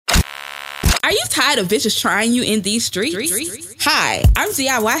Are you tired of bitches trying you in these streets? Hi, I'm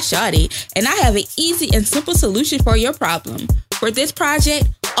DIY Shawty, and I have an easy and simple solution for your problem. For this project,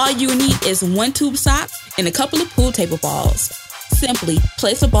 all you need is one tube sock and a couple of pool table balls. Simply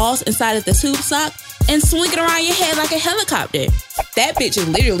place the balls inside of the tube sock and swing it around your head like a helicopter. That bitch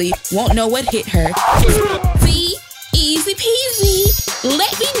literally won't know what hit her. See? Easy peasy.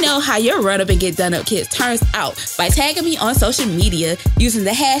 Let me know how your run up and get done up kit turns out by tagging me on social media using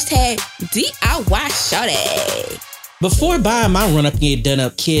the hashtag DIYShawty. Before buying my run up and get done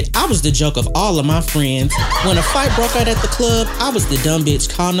up kit, I was the joke of all of my friends. When a fight broke out at the club, I was the dumb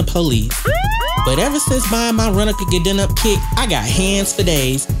bitch calling the police. But ever since buying my run up and get done up kit, I got hands for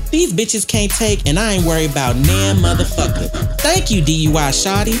days. These bitches can't take, and I ain't worried about nan motherfucker. Thank you, DUI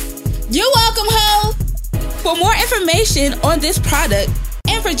Shawty. You're welcome, ho. For more information on this product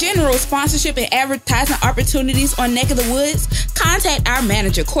and for general sponsorship and advertising opportunities on Neck of the Woods, contact our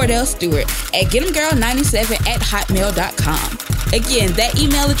manager, Cordell Stewart, at get'emgirl97@hotmail.com. Again, that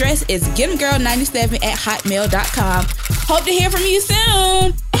email address is get'emgirl97@hotmail.com. Hope to hear from you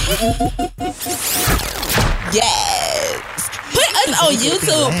soon. Yes. Put us on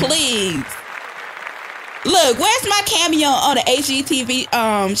YouTube, please. Look, where's my cameo on the HGTV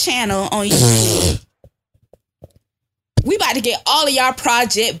channel on YouTube? We about to get all of y'all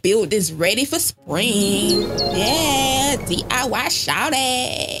project buildings ready for spring. Yeah, DIY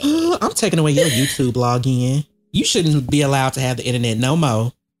Shawty. I'm taking away your YouTube login. You shouldn't be allowed to have the internet no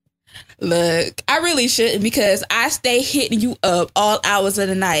more. Look, I really shouldn't because I stay hitting you up all hours of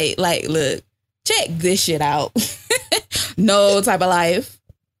the night. Like, look, check this shit out. No type of life.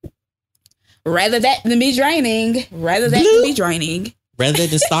 Rather that than be draining. Rather than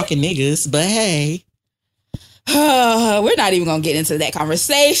stalking niggas, but hey. We're not even gonna get into that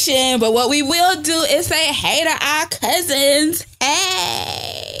conversation, but what we will do is say hey to our cousins.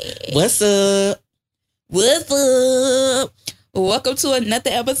 Hey, what's up? Welcome to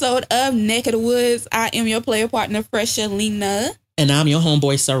another episode of Neck of the Woods. I am your player partner, Freshalina, and I'm your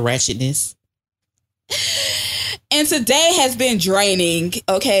homeboy, Sir Ratchetness. And today has been draining.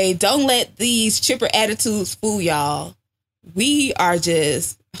 Okay, don't let these chipper attitudes fool y'all. We are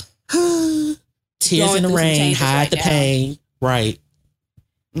just tears in the rain, hide the pain. Right.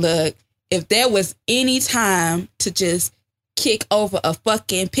 Look, if there was any time to just kick over a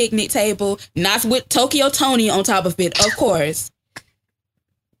fucking picnic table, not with Tokyo Tony on top of it, of course,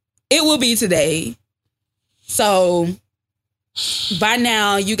 it will be today. So by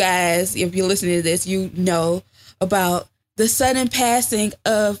now, you guys, if you're listening to this, you know about the sudden passing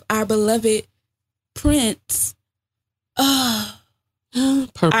of our beloved Prince.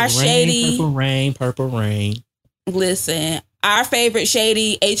 Purple rain. Listen, our favorite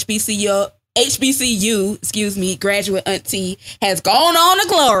shady HBCU, graduate auntie has gone on to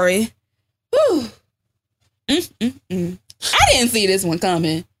glory. Whew. I didn't see this one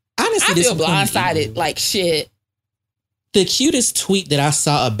coming. Honestly, I feel blindsided like shit. The cutest tweet that I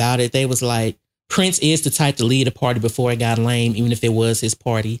saw about it, they was like, Prince is the type to lead a party before it got lame, even if it was his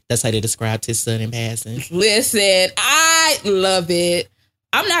party. That's how they described his sudden passing. Listen, I love it.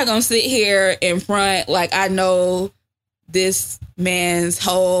 I'm not going to sit here in front like I know this man's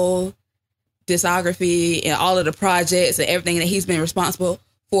whole discography and all of the projects and everything that he's been responsible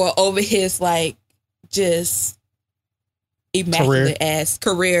for over his like just immaculate ass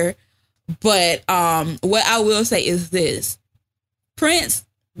career. But what I will say is this. Prince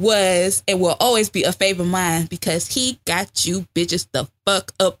was and will always be a favorite of mine because he got you bitches the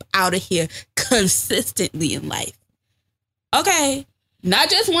fuck up out of here consistently in life. Okay. Not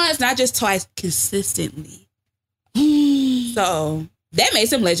just once, not just twice, consistently. So that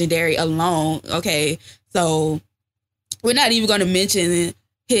makes him legendary alone. Okay. So we're not even going to mention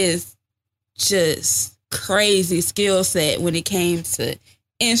his just crazy skill set when it came to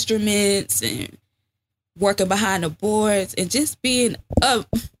instruments and working behind the boards and just being a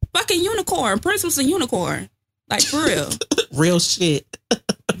fucking unicorn. Prince was a unicorn. Like, for real. Real shit.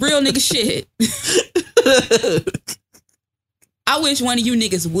 Real nigga shit. I wish one of you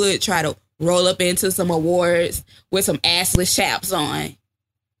niggas would try to roll up into some awards with some assless chaps on.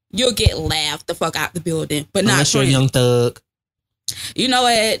 You'll get laughed the fuck out the building. But not unless you're a young thug. You know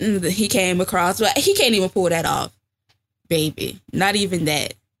what? He came across, but he can't even pull that off. Baby. Not even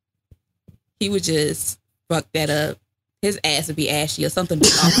that. He would just fuck that up. His ass would be ashy or something.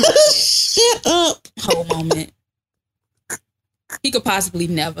 Shut up. Whole moment. He could possibly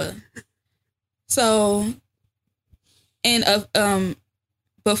never. So, and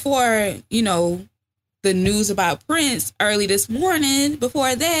before, you know, the news about Prince early this morning,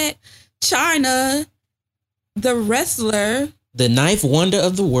 before that, China, the wrestler, the ninth wonder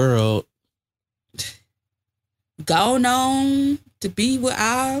of the world, gone on to be with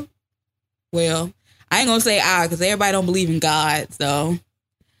our, well, I ain't gonna say our because everybody don't believe in God, so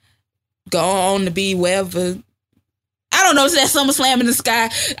go on to be wherever. I don't know if that's SummerSlam in the sky.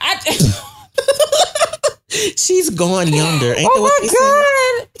 She's gone yonder. Ain't oh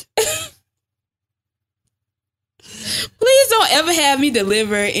my God. Please don't ever have me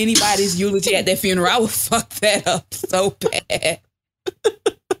deliver anybody's eulogy at their funeral. I would fuck that up so bad.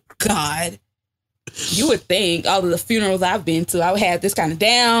 God. You would think all of the funerals I've been to, I would have this kind of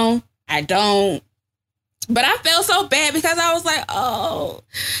down. I don't. But I felt so bad because I was like, oh,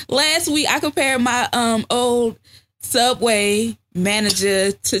 last week I compared my old Subway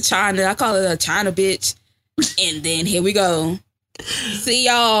manager to China. I call her a China bitch. And then here we go. See,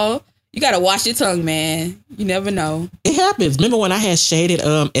 y'all, you got to wash your tongue, man. You never know. It happens. Remember when I had shaded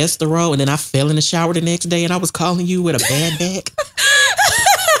Estero and then I fell in the shower the next day and I was calling you with a bad back?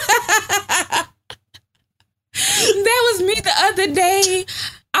 That was me the other day.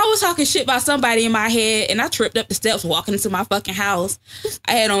 I was talking shit about somebody in my head and I tripped up the steps walking into my fucking house.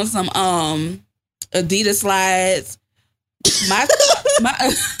 I had on some Adidas slides. My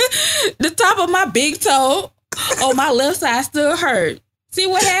the top of my big toe on my left side still hurt. See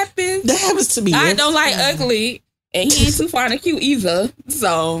what happened? That happens to me. I don't like ugly, and he ain't too fine or cute either.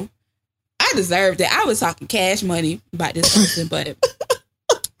 So I deserved it. I was talking cash money about this person, but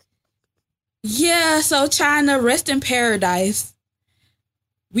yeah. So China, rest in paradise.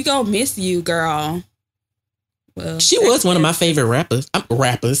 We gonna miss you, girl. Well, she was one of my favorite wrestlers.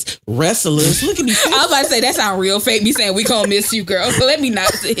 Look at me. I was about to say that sound real fake. Me saying we gonna miss you, girl. So let me not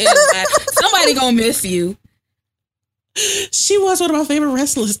sit here. Somebody gonna miss you. She was one of my favorite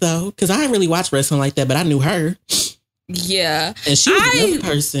wrestlers, though, because I didn't really watch wrestling like that, but I knew her. Yeah, and she was another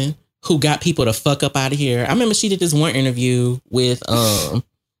person who got people to fuck up out of here. I remember she did this one interview with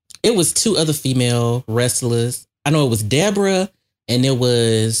it was two other female wrestlers. I know it was Deborah and there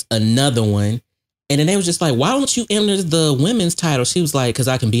was another one. And then they was just like, why don't you enter the women's title? She was like, because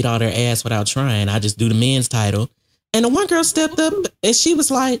I can beat all their ass without trying. I just do the men's title. And the one girl stepped up and she was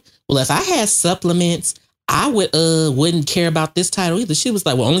like, well, if I had supplements, I wouldn't care about this title either. She was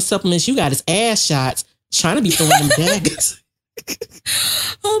like, well, only supplements you got is ass shots. Trying to be throwing them daggers.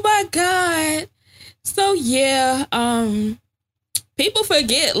 Oh my God. So yeah, people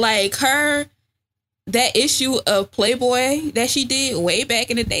forget like that issue of Playboy that she did way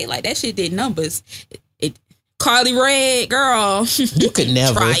back in the day, like that shit did numbers. Carly Rae, girl, you could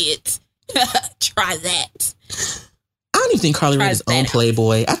never try it. Try that. I don't even think Carly Rae is on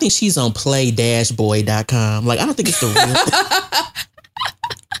Playboy. I think she's on play-boy.com. Like, I don't think it's the real.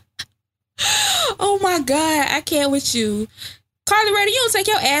 Oh my God, I can't with you. Carly Rae, you don't take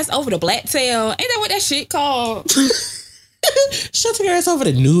your ass over to Blacktail. Ain't that what that shit called? Shut your ass over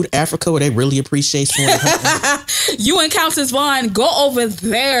to Nude Africa where they really appreciate you and Countess Vaughn, go over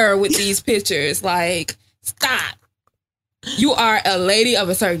there with these pictures. Like, stop. You are a lady of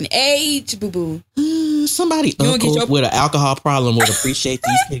a certain age, boo-boo. Somebody with an alcohol problem would appreciate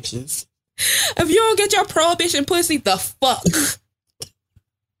these pictures. If you don't get your prohibition pussy the fuck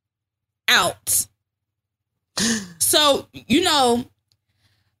out. So,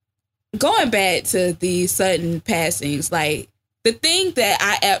 going back to the sudden passings, like, the thing that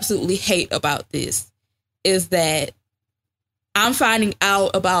I absolutely hate about this is that I'm finding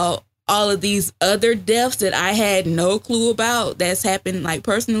out about all of these other deaths that I had no clue about that's happened, like,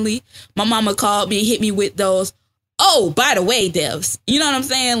 personally. My mama called me, hit me with those, oh, by the way, deaths. You know what I'm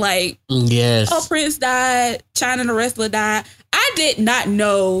saying? Like, yes. Oh, Prince died, China the wrestler died. I did not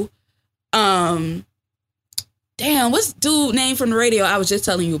know, damn, what's dude name from the radio I was just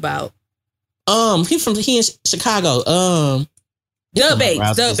telling you about? He in Chicago. Doug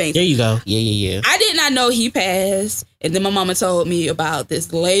Banks. There you go. Yeah. I did not know he passed. And then my mama told me about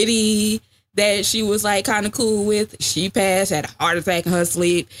this lady that she was like kind of cool with. She passed, had a heart attack in her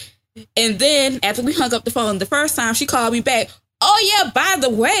sleep. And then after we hung up the phone the first time, she called me back. Oh yeah, by the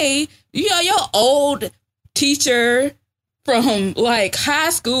way, your old teacher from like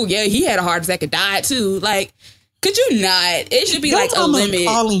high school, yeah, he had a heart attack and died too. Like, could you not? It should be like a limit.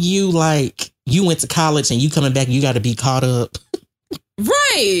 Calling you like you went to college and you coming back and you got to be caught up.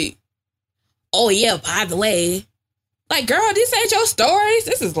 Right. Oh, yeah, by the way. Like, girl, this ain't your stories.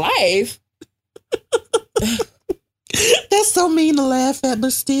 This is life. That's so mean to laugh at,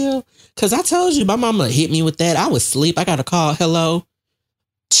 but still. Because I told you, my mama hit me with that. I was asleep. I got a call. Hello.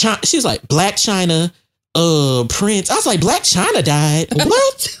 She's like, Black China, Prince. I was like, Black China died.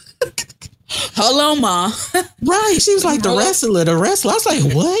 What? Hello, Ma. Right. She was like, the wrestler. I was like,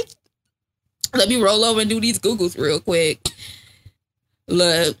 what? Let me roll over and do these Googles real quick.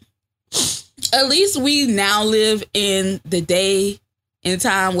 Look, At least we now live in the day and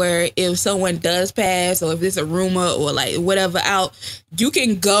time where if someone does pass or if there's a rumor or like whatever out, you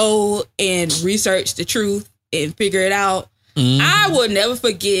can go and research the truth and figure it out. I will never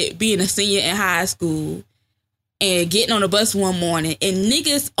forget being a senior in high school and getting on the bus one morning and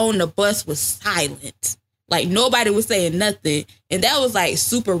niggas on the bus was silent. Like nobody was saying nothing. And that was like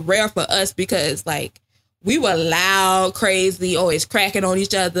super rare for us because like we were loud, crazy, always cracking on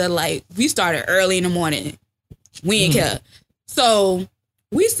each other. Like we started early in the morning. We didn't care. So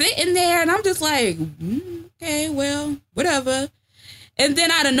we sitting there and I'm just like, okay, well, whatever. And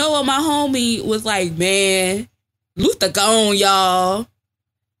then out of nowhere, my homie was like, man, Luther gone, y'all.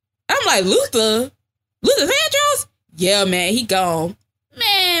 I'm like, Luther Vandross? Yeah, man, he gone.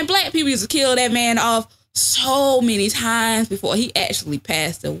 Man, black people used to kill that man off so many times before he actually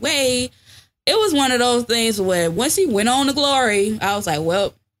passed away. It was one of those things where once he went on to glory, I was like,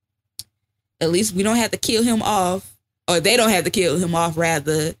 well, at least we don't have to kill him off, or they don't have to kill him off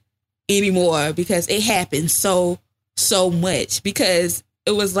rather anymore, because it happened so much, because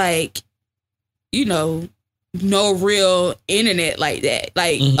it was like, you know, no real internet like that.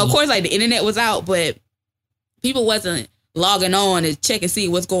 Like, of course, like the internet was out, but people wasn't logging on to check and see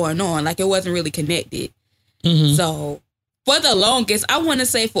what's going on. Like it wasn't really connected. So for the longest, I want to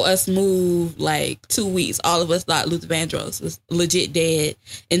say for a smooth like 2 weeks, all of us thought Luther Vandross was legit dead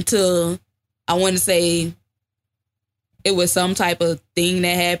until I want to say it was some type of thing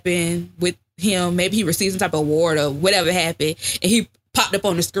that happened with him. Maybe he received some type of award or whatever happened, and he popped up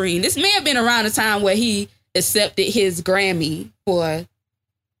on the screen. This may have been around the time where he accepted his Grammy for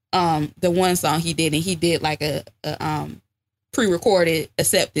the one song he did, and he did like a pre-recorded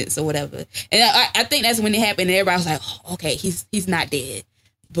acceptance or whatever. And I think that's when it happened. And everybody was like, oh, okay, he's not dead.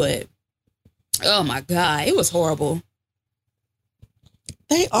 But oh my God, it was horrible.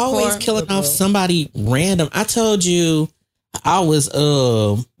 They always killing off somebody random. I told you I was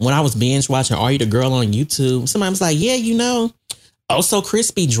when I was binge watching Are You the Girl on YouTube, somebody was like, yeah, you know, Oh So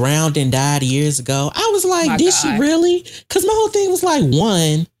Crispy drowned and died years ago. I was like, did she really? Because my whole thing was like,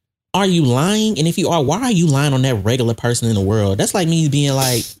 one, are you lying? And if you are, why are you lying on that regular person in the world? That's like me being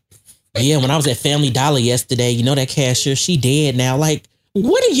like, yeah, when I was at Family Dollar yesterday, you know that cashier, she dead now. Like,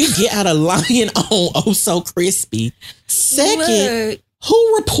 what do you get out of lying on Oh So Crispy? Second,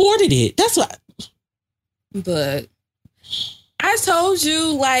 who reported it? That's what. But I told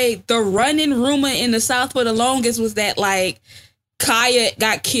you, like, the running rumor in the South for the longest was that, like, Kaya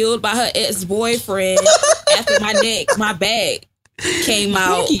got killed by her ex-boyfriend after my bag came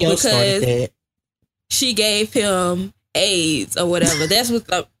out because she gave him AIDS or whatever. That's what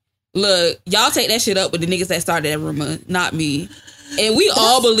the look. Y'all take that shit up with the niggas that started that rumor, not me. And we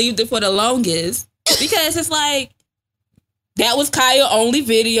all believed it for the longest because it's like that was Kaya only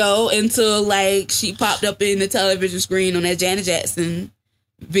video until like she popped up in the television screen on that Janet Jackson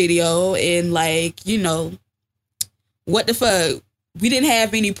video, and like, you know, what the fuck. We didn't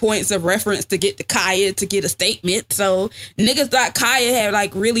have any points of reference to get to Kaya to get a statement. So niggas thought Kaya had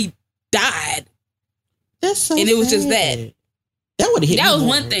like really died. That's so and it was just that. That would have hit. That was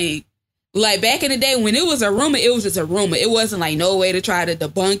one thing. Like back in the day when it was a rumor, it was just a rumor. It wasn't like no way to try to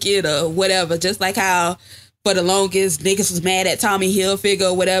debunk it or whatever. Just like how for the longest niggas was mad at Tommy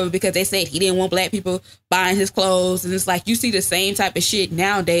Hilfiger or whatever because they said he didn't want black people buying his clothes. And it's like you see the same type of shit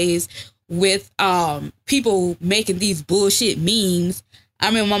nowadays with people making these bullshit memes. I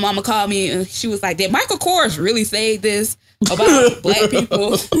remember my mama called me and she was like, did Michael Kors really say this about black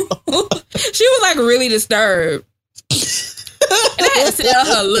people? She was like really disturbed. And I had to tell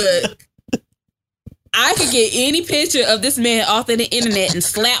her, look, I could get any picture of this man off of the internet and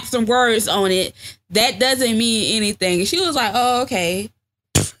slap some words on it. That doesn't mean anything. And she was like, oh, okay.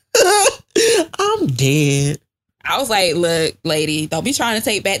 I'm dead. I was like, look, lady, don't be trying to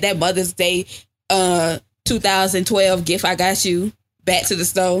take back that Mother's Day 2012 gift I got you back to the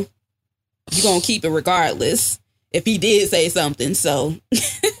store. You're going to keep it regardless if he did say something. So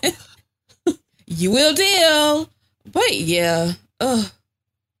you will deal. But yeah, I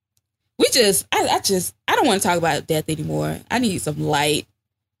don't want to talk about death anymore. I need some light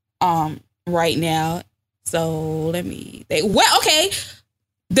right now. So let me think. Well, okay.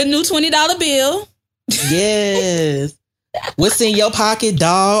 The new $20 bill. Yes. What's in your pocket,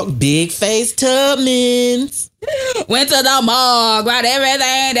 dog? Big face Tubman's. Went to the mall, got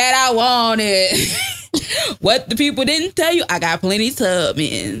everything that I wanted. What the people didn't tell you, I got plenty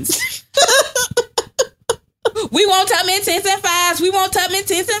Tubman's. We want Tubman 10s and 5s. We want Tubman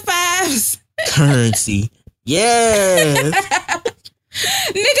 10s and 5s. Currency. Yes.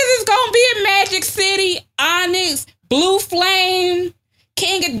 Niggas is gonna be in Magic City, Onyx, Blue Flame,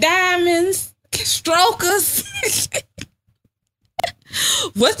 King of Diamonds. strokers.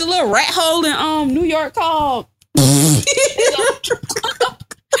 What's the little rat hole in New York called?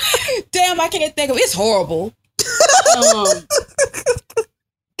 Damn, I can't think of it. It's horrible.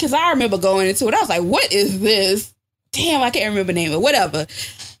 Because I remember going into it. I was like, what is this? Damn, I can't remember the name of it. Whatever.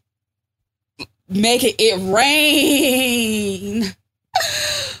 Making it rain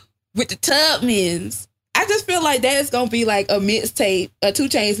with the Tubmans. I just feel like that's going to be like a mixtape, a 2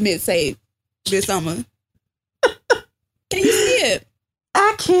 Chainz mixtape this summer. Can you see it?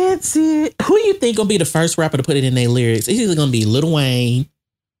 I can't see it. Who do you think gonna be the first rapper to put it in their lyrics? It's either gonna be Lil Wayne,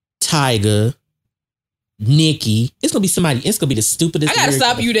 Tyga, Nicki. It's gonna be somebody. It's gonna be the stupidest. I gotta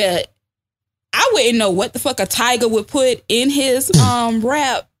stop you there. I wouldn't know what the fuck a Tyga would put in his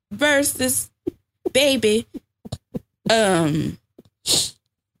rap versus baby. I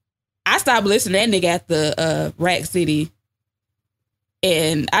stopped listening to that nigga at the Rack City,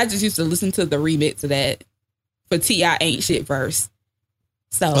 and I just used to listen to the remix of that for T.I. Ain't Shit verse.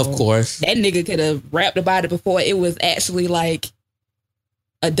 So of course, that nigga could have rapped about it before it was actually like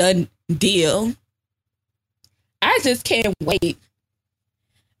a done deal. I just can't wait.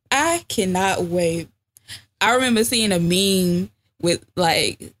 I cannot wait. I remember seeing a meme with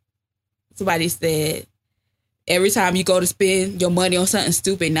like somebody said, every time you go to spend your money on something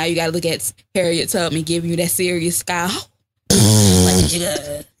stupid, now you gotta look at Harriet Tubman giving you that serious scowl. Like,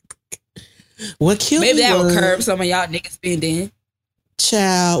 yeah. What killed Maybe me that was, would curb some of y'all niggas spending.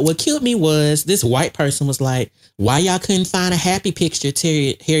 Child, what killed me was this white person was like, why y'all couldn't find a happy picture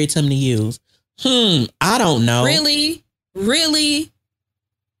Harriet Tubman to use? I don't know. Really?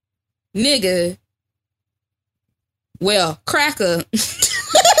 Nigga. Well, cracker.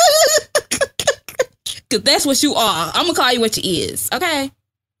 Cause that's what you are. I'm gonna call you what you is, okay?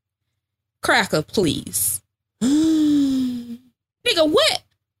 Cracker, please. Nigga, what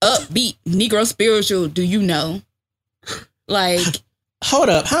upbeat Negro spiritual do you know? Like, hold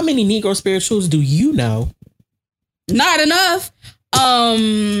up, how many Negro spirituals do you know? Not enough.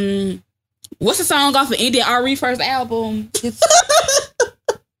 What's the song off of Indian R.E. first album?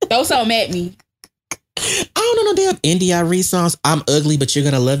 Throw something at me. I don't know no damn Indie songs. I'm ugly, but you're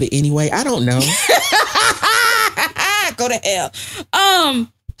gonna love it anyway. I don't know. Go to hell.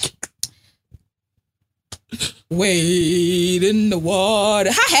 Wade in the water.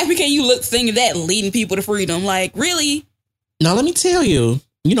 How happy can you look singing that, leading people to freedom? Like, really? Now, let me tell you.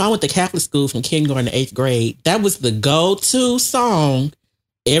 You know, I went to Catholic school from kindergarten to 8th grade. That was the go-to song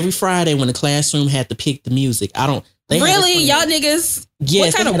every Friday when the classroom had to pick the music. Really? Y'all niggas?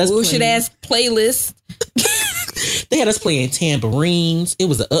 Yes. What kind of bullshit ass playlist? They had us playing tambourines. It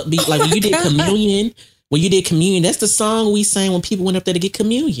was an upbeat. Like when you did communion, that's the song we sang when people went up there to get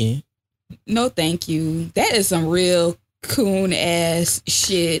communion. No, thank you. That is some real coon ass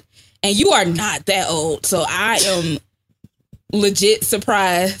shit. And you are not that old. So I am legit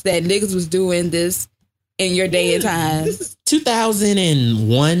surprised that niggas was doing this in your day and time. This is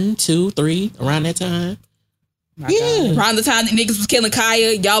 2001, 2, 3, around that time. God. Around the time that niggas was killing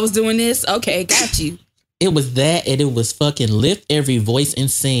Kaya, y'all was doing this? Okay, got you. It was that, and it was fucking Lift Every Voice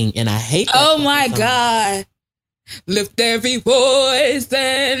and Sing, and I hate that. Oh my God. Lift every voice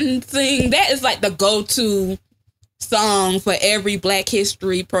and sing. That is like the go-to song for every Black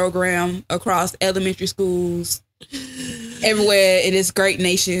History program across elementary schools everywhere in this great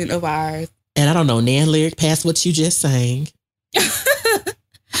nation of ours. And I don't know nan lyric past what you just sang.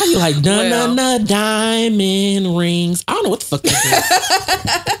 I'm like, na diamond rings. I don't know what the fuck that is.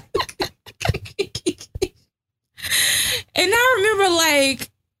 And I remember like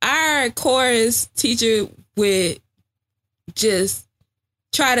our chorus teacher would just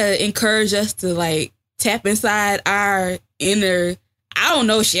try to encourage us to like tap inside our inner, I don't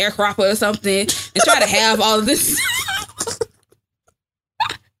know, sharecropper or something and try to have all of this.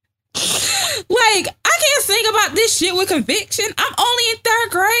 Like, I can't sing about this shit with conviction. I'm only in 3rd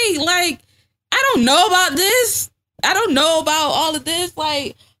grade. Like, I don't know about this. I don't know about all of this.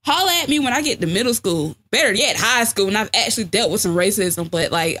 Like, holla at me when I get to middle school. Better yet, high school, and I've actually dealt with some racism.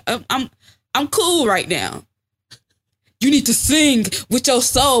 But like, I'm cool right now. You need to sing with your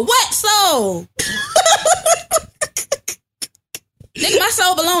soul. What soul? Nigga, my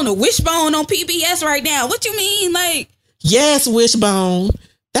soul belong to Wishbone on PBS right now. What you mean? Like, yes, Wishbone.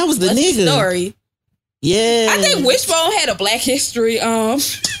 That was the nigga. The story. Yeah. I think Wishbone had a Black History episode.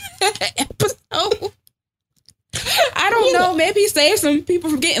 I don't know. Maybe he saved some people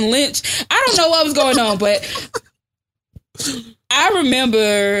from getting lynched. I don't know what was going on, but I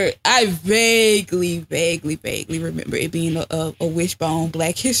remember, I vaguely remember it being a Wishbone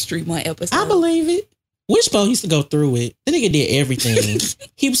Black History Month episode. I believe it. Wishbone used to go through it. The nigga did everything.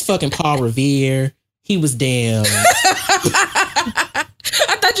 He was fucking Paul Revere. He was damn. I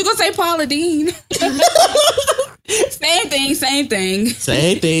thought you were gonna say Paula Dean. Same thing. Same thing.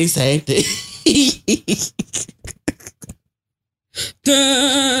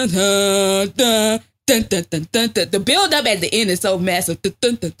 Dun, dun, dun. Dun, dun, dun, dun, dun. The build up at the end is so massive. Dun,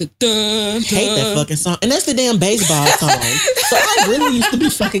 dun, dun, dun, dun. Hate that fucking song. And that's the damn baseball song. So I really used to be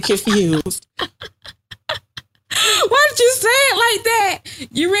fucking confused. Why did you say it like that?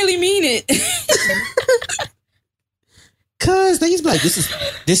 You really mean it. Cause they used to be like,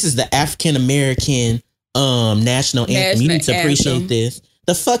 this is the African American national anthem. You need to appreciate this.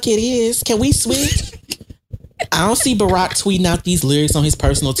 The fuck it is. Can we switch? I don't see Barack tweeting out these lyrics on his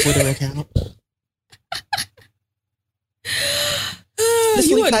personal Twitter account.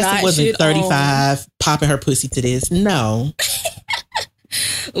 You would not wasn't 35 popping her pussy to this. No.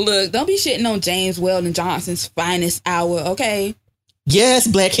 Look, don't be shitting on James Weldon Johnson's finest hour, okay? Yes,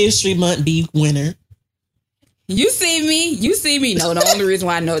 Black History Month be winner. You see me. No, the only reason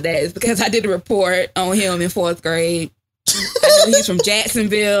why I know that is because I did a report on him in 4th grade. I know he's from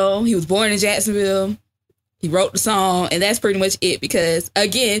Jacksonville. He was born in Jacksonville. He wrote the song, and that's pretty much it because,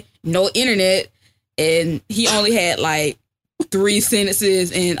 again, no internet, and he only had like 3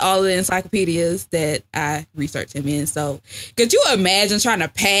 sentences in all of the encyclopedias that I researched him in. So, could you imagine trying to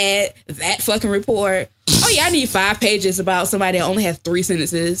pad that fucking report? Oh, yeah, I need 5 pages about somebody that only has 3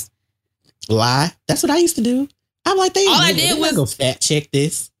 sentences. Lie. That's what I used to do. I'm like, all I did was go fact check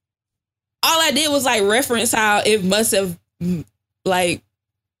this. All I did was like reference how it must have like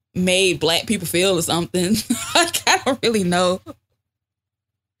made Black people feel or something. Like, I don't really know.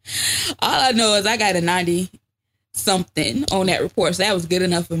 All I know is I got a 90 something on that report, so that was good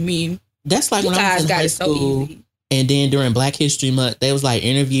enough for me. That's like when I was in high school, and then during Black History Month, they was like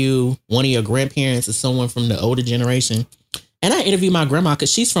interview one of your grandparents or someone from the older generation, and I interviewed my grandma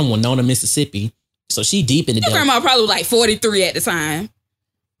because she's from Winona, Mississippi, so she deep in the. Your grandma probably was like 43 at the time.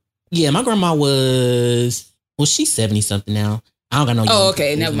 Yeah, my grandma was she's 70 something now. I don't got no. Oh,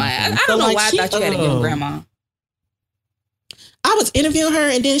 okay, never mind. I don't know why I thought you had a young grandma. I was interviewing her,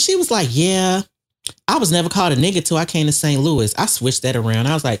 and then she was like, "Yeah, I was never called a nigga till I came to St. Louis. I switched that around.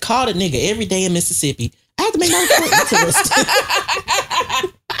 I was like, called a nigga every day in Mississippi. I had to make my report.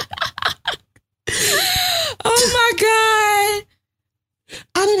 Oh my God.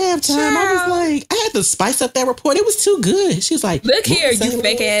 I didn't have time. Child. I was like, I had to spice up that report. It was too good. She was like, look here, you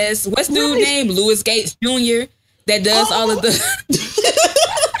fake ass. What's dude's name? Louis Gates Jr. that does all of the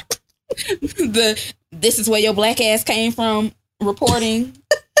this is where your black ass came from reporting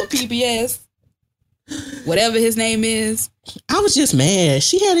for PBS. Whatever his name is. I was just mad.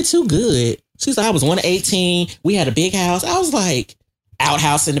 She had it too good. She's like, I was 118. We had a big house. I was like,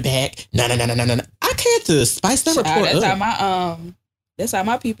 outhouse in the back. No. I can't to spice that report up. That's how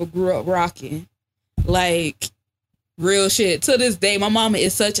my people grew up rocking. Like, real shit. To this day, my mama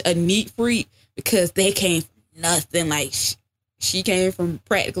is such a neat freak because they came from nothing. Like, she came from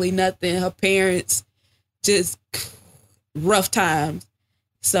practically nothing. Her parents, just rough times.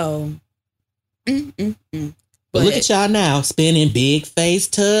 So, But look at y'all now, spinning big face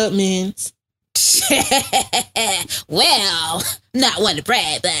Tubmans. Well, not one to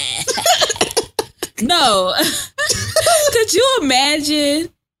brag, but no. Could you imagine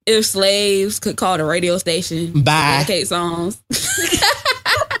if slaves could call the radio station to dedicate songs?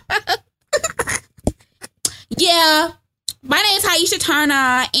 Yeah, my name is Haisha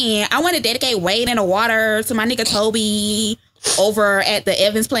Turner, and I want to dedicate Wade in the Water to my nigga Toby over at the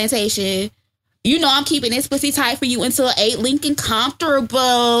Evans Plantation. You know I'm keeping this pussy tight for you until 8 Lincoln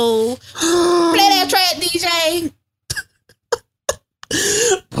comfortable. Play that track, DJ.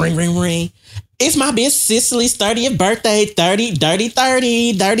 Ring, ring, ring. It's my bitch Cicely's 30th birthday. 30.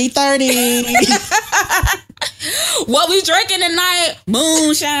 What we drinking tonight?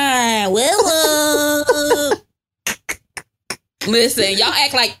 Moonshine. Well, listen, y'all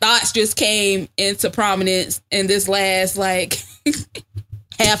act like thoughts just came into prominence in this last, like,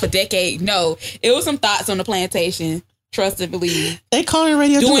 half a decade. No, it was some thoughts on the plantation. Trust and believe. They calling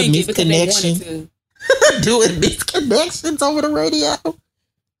radio doing misconnection. Doing misconnections over the radio.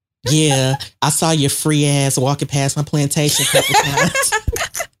 Yeah, I saw your free ass walking past my plantation a couple times.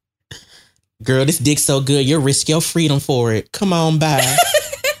 Girl, this dick's so good, you'll risk your freedom for it. Come on by.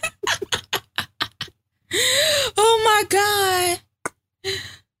 Oh my God.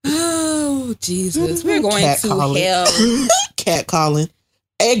 Oh, Jesus. We're going Cat to calling. hell. Cat calling.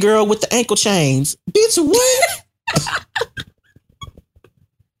 Hey, girl with the ankle chains. Bitch, what?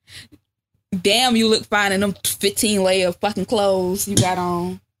 Damn, you look fine in them 15 layer fucking clothes you got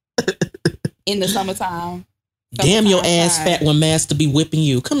on. in the summertime. Damn your ass fat when Master be whipping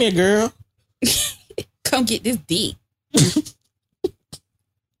you. Come here, girl. Come get this dick.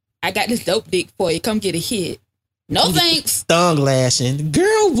 I got this dope dick for you. Come get a hit. No thanks. Thong lashing.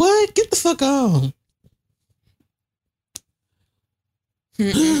 Girl, what? Get the fuck on.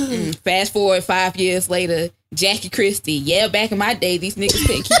 Fast forward 5 years later, Jackie Christie. Yeah, back in my day, these niggas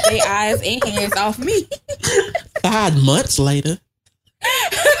couldn't keep their eyes and hands off me. 5 months later.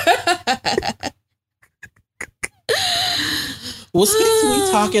 Well, since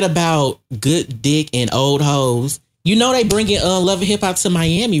we talking about good dick and old hoes, you know they bringing Love and Hip Hop to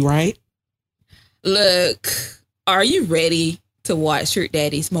Miami, right? Look, are you ready to watch Trick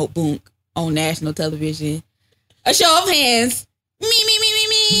Daddy Smoke Boonk on national television? A show of hands. Me.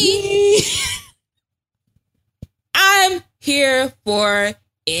 I'm here for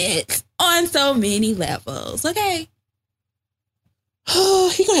it on so many levels. Okay.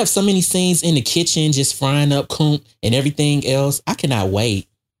 He gonna have so many scenes in the kitchen just frying up coon and everything else. I cannot wait.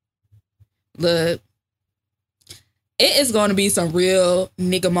 Look, it is going to be some real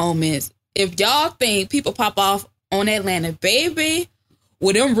nigga moments. If y'all think people pop off on Atlanta, baby,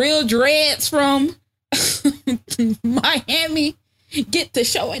 with them real dreads from Miami get to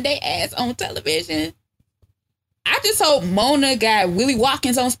showing their ass on television, I just hope Mona got Willie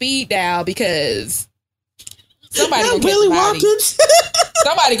Watkins on speed dial, because somebody gonna Willie Watkins.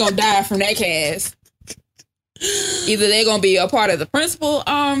 Somebody gonna die from that cast. Either they're gonna be a part of the principal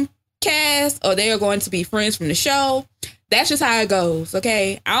cast, or they are going to be friends from the show. That's just how it goes,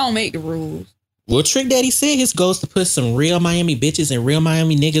 okay? I don't make the rules. Well, Trick Daddy said his goal is to put some real Miami bitches and real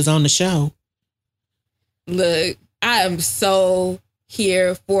Miami niggas on the show. Look, I am so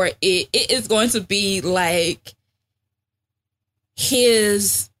here for it. It is going to be like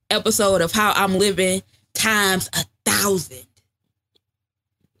his episode of How I'm Living times 1,000.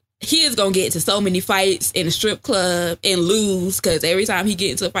 He is going to get into so many fights in a strip club and lose, because every time he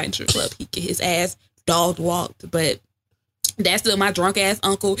get into a fight in a strip club, he get his ass dog walked. But that's still my drunk ass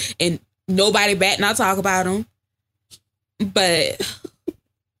uncle, and nobody bat not talk about him. But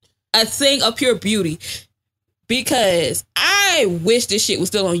a thing of pure beauty, because I wish this shit was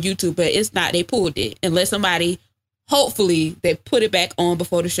still on YouTube, but it's not. They pulled it. Unless somebody, hopefully, they put it back on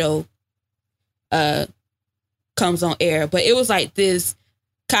before the show comes on air. But it was like this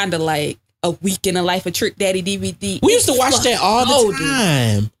kind of like a week in the life of Trick Daddy DVD. We used to watch that all the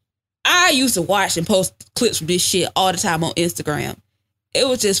time. I used to watch and post clips from this shit all the time on Instagram. It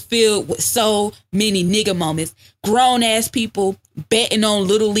was just filled with so many nigga moments. Grown ass people betting on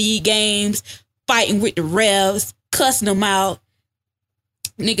little league games, fighting with the refs, cussing them out.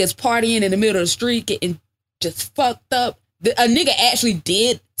 Niggas partying in the middle of the street, getting just fucked up. A nigga actually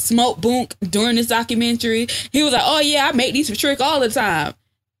did smoke boonk during this documentary. He was like, oh yeah, I make these for Trick all the time.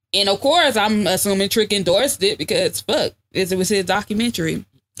 And of course, I'm assuming Trick endorsed it, because fuck, it was his documentary.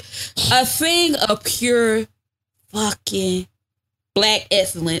 A thing of pure fucking black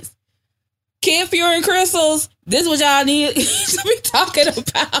excellence. Kid Fury and Crystals, this is what y'all need to be talking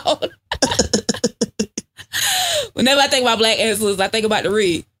about. Whenever I think about black excellence, I think about the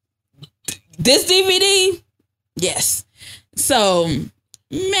read. This DVD, yes. So,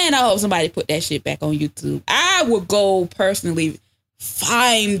 man, I hope somebody put that shit back on YouTube. I would go personally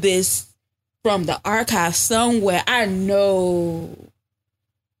find this from the archive somewhere. I know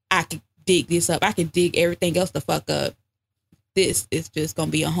I could dig this up. I could dig everything else the fuck up. This is just gonna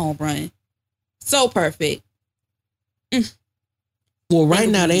be a home run. So perfect. Well, right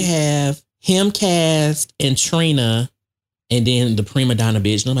now they have him, cast, and Trina, and then the prima donna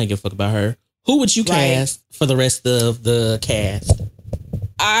bitch. Nobody give a fuck about her. Who would you cast for the rest of the cast?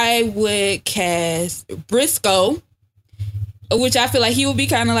 I would cast Briscoe, which I feel like he would be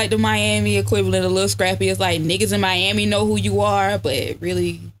kind of like the Miami equivalent, a little scrappy. It's like niggas in Miami know who you are, but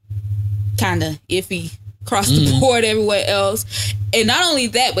really kind of iffy across the board everywhere else. And not only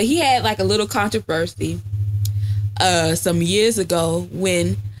that, but he had like a little controversy some years ago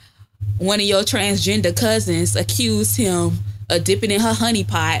when one of your transgender cousins accused him of dipping in her honey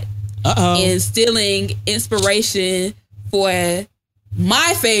pot and stealing inspiration for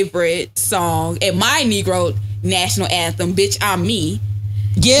my favorite song and my Negro national anthem, Bitch, I'm Me.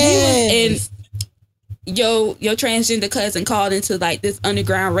 Yes. And your transgender cousin called into like this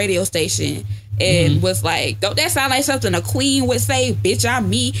underground radio station and was like, don't that sound like something a queen would say? Bitch, I'm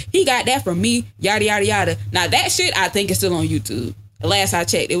me. He got that from me. Yada, yada, yada. Now that shit, I think is still on YouTube. Last I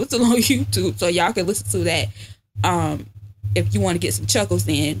checked, it was still on YouTube. So y'all can listen to that if you want to get some chuckles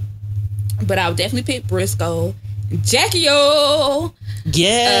in. But I would definitely pick Briscoe. Jackie O.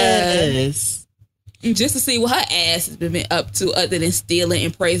 Yes. Just to see what her ass has been up to other than stealing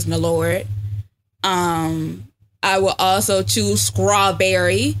and praising the Lord. I will also choose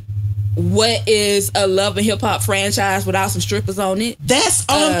Strawberry. What is a love and hip hop franchise without some strippers on it? That's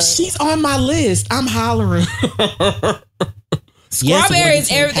she's on my list. I'm hollering. Strawberry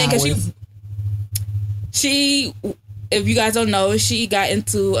is everything because she, if you guys don't know, she got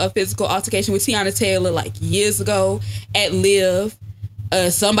into a physical altercation with Tiana Taylor like years ago at Live.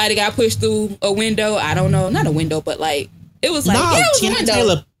 Somebody got pushed through a window. I don't know, not a window, but like it was like Tiana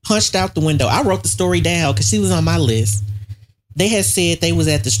Taylor punched out the window. I wrote the story down because she was on my list. They had said they was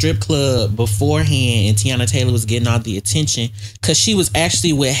at the strip club beforehand and Tiana Taylor was getting all the attention because she was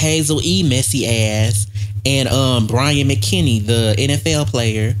actually with Hazel E. Messy ass and Brian McKinney, the NFL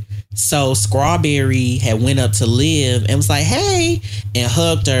player. So Strawberry had went up to Liv and was like, hey, and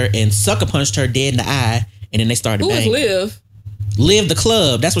hugged her and sucker punched her dead in the eye. And then they started banging. Who was Liv? Liv the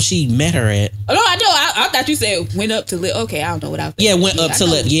club. That's what she met her at. Oh, no, I know. I thought you said went up to Liv. Okay, I don't know what I was thinking. Yeah, went up to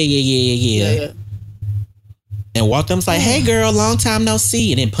Liv. Yeah. And walked up and was like, hey, girl, long time no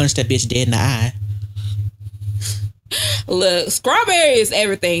see. And then punched that bitch dead in the eye. Look, Strawberry is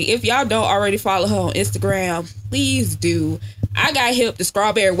everything. If y'all don't already follow her on Instagram, please do. I got hip to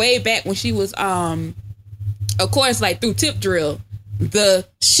Strawberry way back when she was, of course, like through Tip Drill.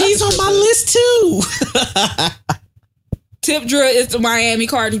 She's on my list too. Tip Drill is the Miami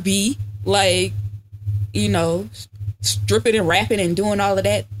Cardi B. Like, you know, stripping and rapping and doing all of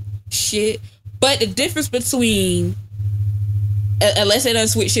that shit. But the difference between, unless they done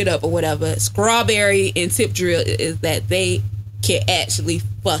switch shit up or whatever, Strawberry and Tip Drill is that they can actually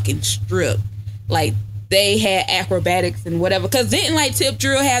fucking strip. Like, they had acrobatics and whatever. Because didn't, like, Tip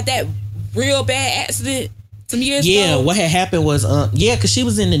Drill have that real bad accident some years ago? Yeah, what had happened was, because she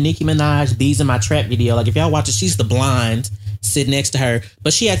was in the Nicki Minaj Bees in My Trap video. Like, if y'all watch it, she's the blonde sitting next to her.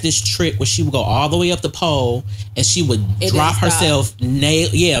 But she had this trick where she would go all the way up the pole and she would drop herself.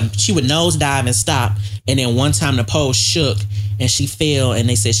 She would nosedive and stop. And then one time the pole shook and she fell and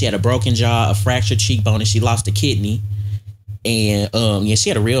they said she had a broken jaw, a fractured cheekbone, and she lost a kidney. And she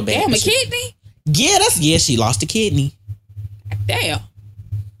had a real bad... Damn, a kidney? Yeah, she lost a kidney. Damn.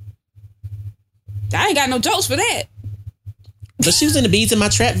 I ain't got no jokes for that. But she was in the Bees in My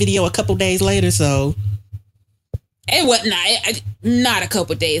Trap video a couple days later, so... It wasn't not a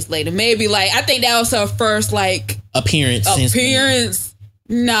couple days later. Maybe like I think that was her first like appearance.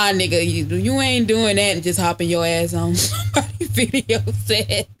 Nah, nigga, you ain't doing that and just hopping your ass on somebody's video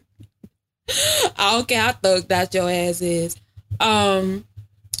set. I don't care how thugged out your ass is. I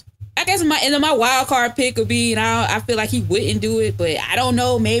guess my wild card pick would be, and I feel like he wouldn't do it, but I don't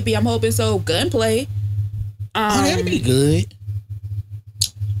know. Maybe I'm hoping so. Gunplay. That'd be good.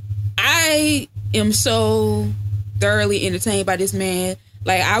 I am so thoroughly entertained by this man.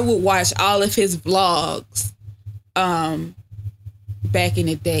 Like I would watch all of his vlogs back in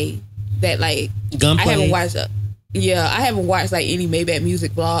the day. That like Gunplay. I haven't watched like any Maybach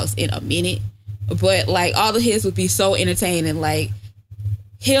music vlogs in a minute. But like all of his would be so entertaining. Like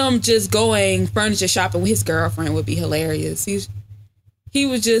him just going furniture shopping with his girlfriend would be hilarious. He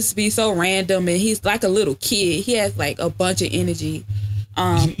would just be so random and he's like a little kid. He has like a bunch of energy.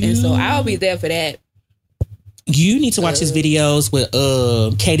 And so I'll be there for that. You need to watch his videos with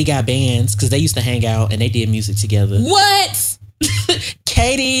Katie Got Bands because they used to hang out and they did music together. What?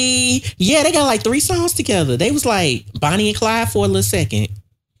 Katie, yeah, they got like 3 songs together. They was like Bonnie and Clyde for a little second.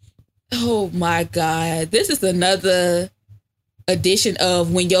 Oh my God. This is another edition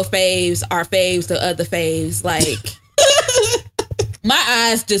of when your faves are faves to other faves. Like my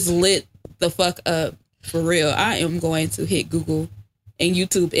eyes just lit the fuck up for real. I am going to hit Google and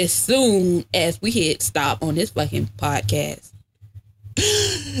YouTube as soon as we hit stop on this fucking podcast.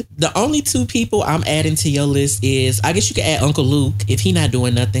 The only 2 people I'm adding to your list is, I guess you could add Uncle Luke if he not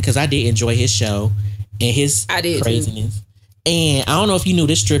doing nothing, because I did enjoy his show and his craziness. Too. And I don't know if you knew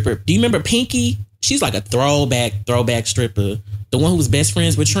this stripper. Do you remember Pinky? She's like a throwback stripper. The one who was best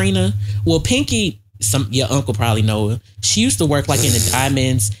friends with Trina. Well, Pinky, your uncle probably know her. She used to work like in the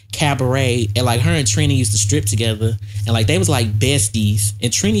Diamonds Cabaret, and like her and Trina used to strip together, and like they was like besties.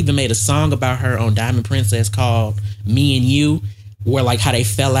 And Trina even made a song about her on Diamond Princess called "Me and You," where like how they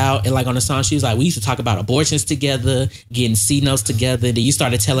fell out. And like on the song, she was like, we used to talk about abortions together, getting C notes together. And then you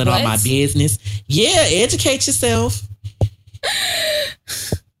started telling all my business. Yeah, educate yourself.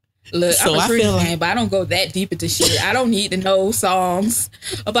 Look, so I'm a Trina fan, but I don't go that deep into shit. I don't need to know songs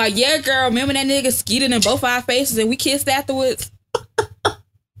about, yeah, girl, remember that nigga skeeted in both our faces and we kissed afterwards?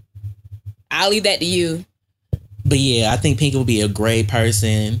 I'll leave that to you. But yeah, I think Pinky would be a great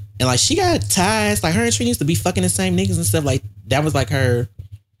person. And like she got ties. Like her and Trina used to be fucking the same niggas and stuff. Like that was like her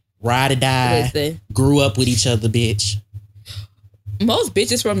ride or die. Grew up with each other, bitch. Most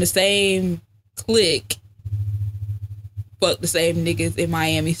bitches from the same clique fuck the same niggas in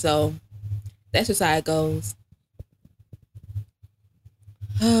Miami. So that's just how it goes.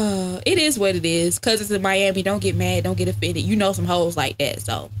 It is what it is. Cause it's in Miami. Don't get mad. Don't get offended. You know some hoes like that.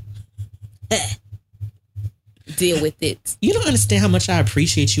 So deal with it. You don't understand how much I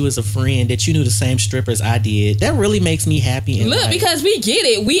appreciate you as a friend that you knew the same strippers I did. That really makes me happy. Look, because we get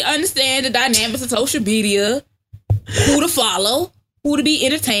it. We understand the dynamics of social media. Who to follow. Who to be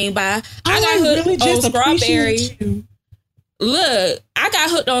entertained by. I got hooked on Strawberry. Look, I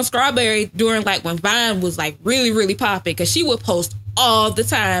got hooked on Strawberry during like when Vine was like really, really popping because she would post all the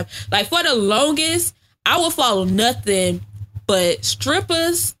time. Like for the longest, I would follow nothing but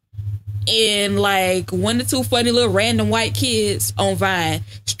strippers and like 1 or 2 funny little random white kids on Vine.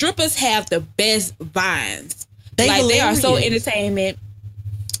 Strippers have the best Vines. They are so entertainment.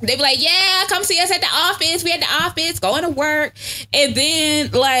 They be like, yeah, come see us at the office. We at the office, going to work. And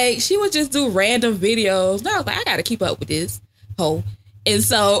then, like, she would just do random videos. And I was like, I got to keep up with this hoe. And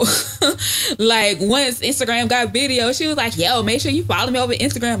so, like, once Instagram got video, she was like, yo, make sure you follow me over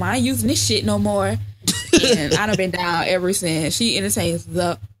Instagram. I ain't using this shit no more. And I done been down ever since. She entertains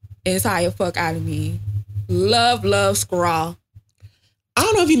the entire fuck out of me. Love Scraw. I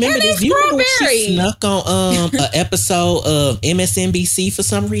don't know if you remember this. You remember when she snuck on an episode of MSNBC for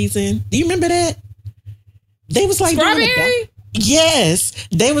some reason? Do you remember that? They was like Strawberry? Yes.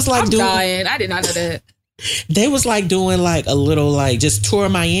 They was like dying. I did not know that. They was like doing like a little like just tour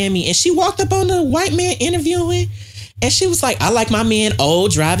of Miami, and she walked up on the white man interviewing, and she was like, I like my men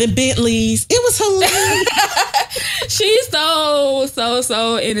old driving Bentleys. It was hilarious. She's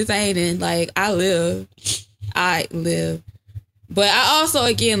so entertaining. Like I live. But I also,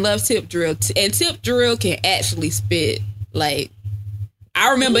 again, love Tip Drill. And Tip Drill can actually spit. Like,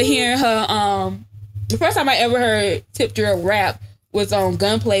 I remember hearing her, the first time I ever heard Tip Drill rap was on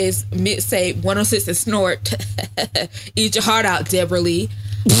Gunplay's mixtape 106 and Snort. Eat your heart out, Deborah Lee.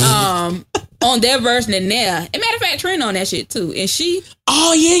 On their version in there. And matter of fact, Trina on that shit, too. And she...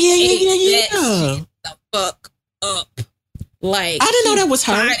 Oh, yeah. That shit the fuck up. Like, I didn't know that was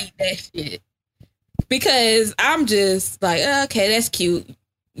her. That shit. Because I'm just like, okay, that's cute.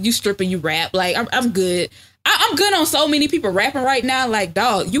 You stripping, you rap. Like, I'm good. I'm good on so many people rapping right now. Like,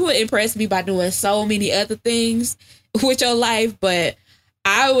 dog, you would impress me by doing so many other things with your life. But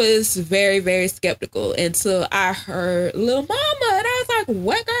I was very, very skeptical until I heard Lil Mama. And I was like,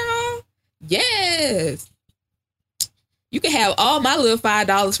 what, girl? Yes. You can have all my little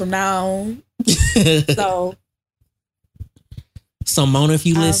 $5 from now on. So, Mona, if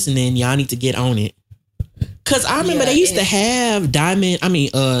you listening, y'all need to get on it. Cause I remember they used to have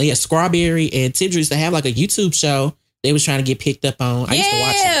Strawberry and Tidra used to have like a YouTube show they was trying to get picked up on. I used to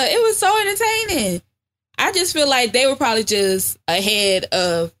watch it. Yeah, it was so entertaining. I just feel like they were probably just ahead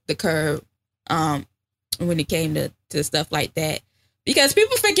of the curve when it came to stuff like that. Because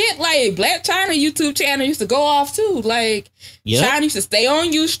people forget, like, Black China YouTube channel used to go off too. Like, China used to stay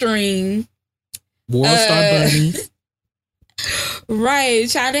on Ustream. Worldstar Bunnies. Right.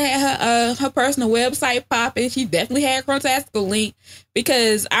 China had her personal website popping. She definitely had Crontastical Link.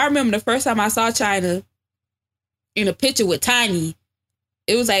 Because I remember the first time I saw China in a picture with Tiny,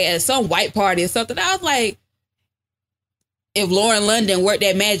 it was like at some white party or something. I was like, if Lauren London worked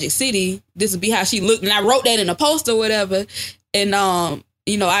at Magic City, this would be how she looked. And I wrote that in a post or whatever. And,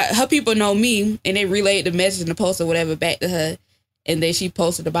 her people know me, and they relayed the message in the post or whatever back to her. And then she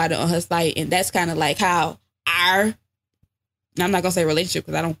posted about it on her site. And that's kind of like how I'm not going to say relationship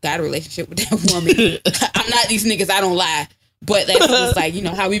because I don't got a relationship with that woman. I'm not these niggas. I don't lie. But that's just like,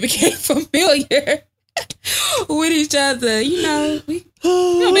 how we became familiar with each other. We've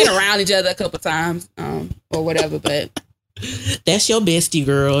been around each other a couple times or whatever. But that's your bestie,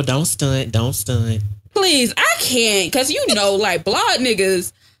 girl. Don't stunt. Please, I can't, because like blog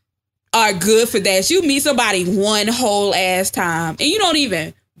niggas are good for that. You meet somebody one whole ass time and you don't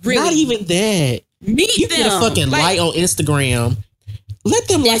even really not even that. Meet you them. Get a fucking like on Instagram. Let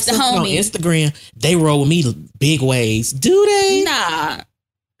them like something on Instagram. They roll with me big ways. Do they? Nah.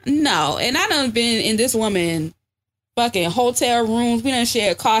 No. And I done been in this woman fucking hotel rooms. We done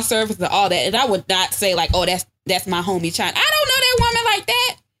shared car service and all that. And I would not say like, oh, that's my homie China. I don't know that woman like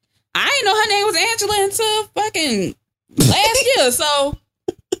that. I didn't know her name was Angela until fucking last year. So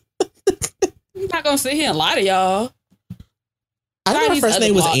I'm not gonna sit here and lie to y'all. I thought her first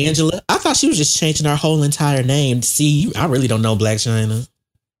name was Angela. I thought she was just changing her whole entire name. See, I really don't know Black China.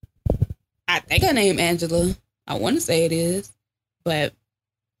 I think her name Angela. I want to say it is, but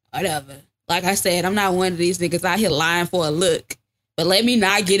whatever. Like I said, I'm not one of these niggas out here lying for a look. But let me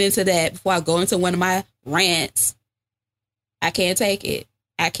not get into that before I go into one of my rants. I can't take it.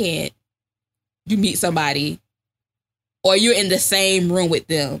 I can't. you meet somebody or you're in the same room with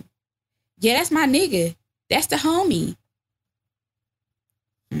them. Yeah, that's my nigga. That's the homie.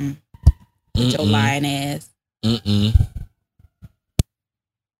 With your lying ass.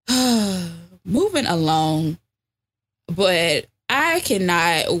 Moving along. But I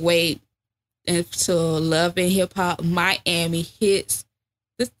cannot wait until Love and Hip Hop Miami hits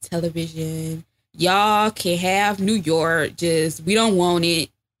the television. Y'all can have New York. Just, we don't want it.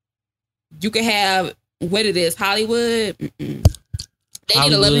 You can have what it is, Hollywood. They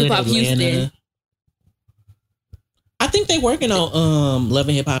need a Love and Hip Hop Houston. I think they're working on Love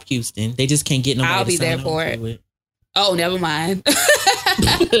and Hip Hop Houston. They just can't get nobody. I'll be there for it. Oh, never mind.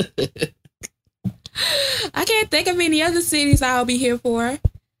 I can't think of any other cities I'll be here for.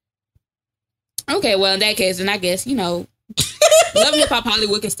 Okay, well, in that case, then I guess, Love and Hip Hop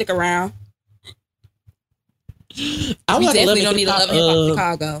Hollywood can stick around. We definitely don't need a Love and Hip Hop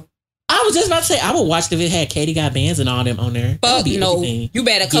Chicago. I was just about to say, I would watch if it had Katie Got Bands and all them on there. Fuck no. Everything. You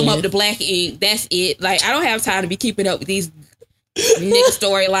better come up to Black Ink. That's it. Like, I don't have time to be keeping up with these nigga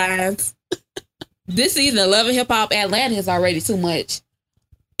storylines. This season of Love and Hip Hop Atlanta is already too much.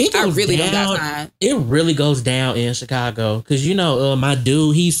 I really don't got time. It really goes down in Chicago. Because, my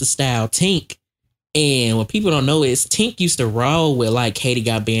dude, he used to style Tink. And what people don't know is Tink used to roll with, like, Katie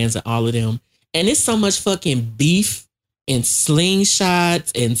Got Bands and all of them. And it's so much fucking beef and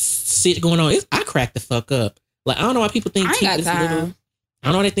slingshots and shit going on. I crack the fuck up. Like, I don't know why people think Tink is little. I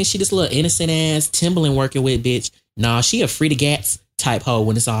don't know why they think she this little innocent ass Timberland working with, bitch. Nah, she a free to gats type hoe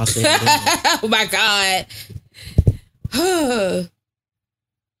when it's all said and done. Oh my God.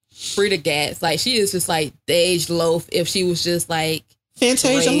 Free to gats. Like, she is just like Dej Loaf if she was just like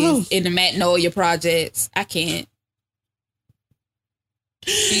Fantasia Loaf in the Magnolia Projects. I can't.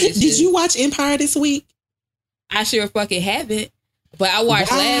 Did you watch Empire this week? I sure fucking haven't, but I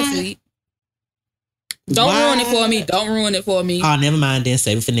watched last week. Don't ruin it for me. Don't ruin it for me. Oh, never mind then.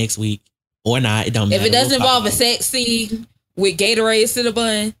 Save it for next week. Or not. It don't matter. If it doesn't involve a sex scene with Gatorade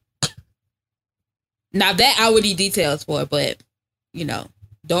Cinnabon, now that I would need details for, but,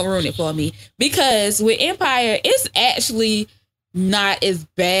 don't ruin it for me. Because with Empire, it's actually not as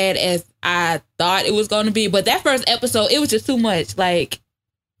bad as I thought it was going to be. But that first episode, it was just too much. Like,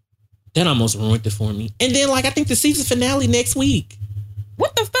 that almost ruined it for me. And then, I think the season finale next week.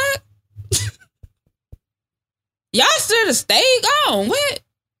 What the fuck? Y'all should have stayed on. What?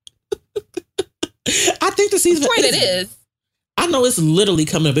 I think the season finale. It is. I know it's literally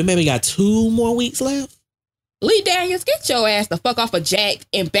coming up. It maybe got 2 more weeks left. Lee Daniels, get your ass the fuck off of Jack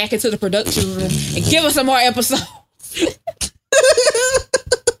and back into the production room and give us some more episodes.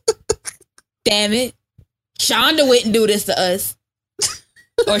 Damn it. Shonda wouldn't do this to us.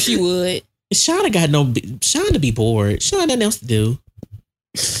 Or she would. Shonda be bored. Shonda nothing else to do.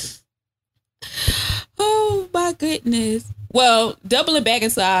 Oh my goodness. Well, doubling back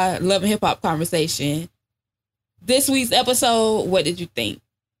inside Love and Hip Hop conversation. This week's episode, what did you think?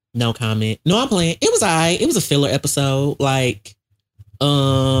 No comment. No, I'm playing. It was alright. It was a filler episode. Like,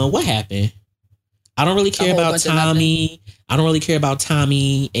 what happened? I don't really care about Tommy. I don't really care about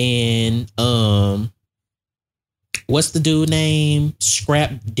Tommy and what's the dude name?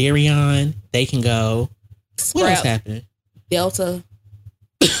 Scrap Darion. They can go. What else happened? Delta.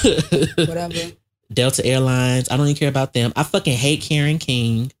 Whatever. Delta Airlines. I don't even care about them. I fucking hate Karen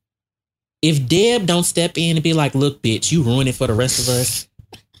King. If Deb don't step in and be like, look, bitch, you ruined it for the rest of us.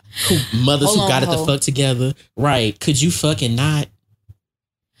 Mothers who got it the fuck together. Right. Could you fucking not?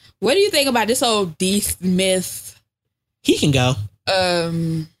 What do you think about this whole D. Smith? He can go.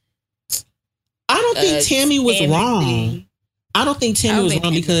 I don't think Tammy was wrong. Thing. I don't think Tammy was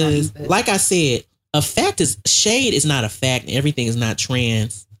wrong because, like I said, shade is not a fact. And everything is not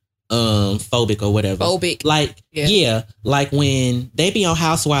trans phobic or whatever. Phobic. Like, yeah. Like when they be on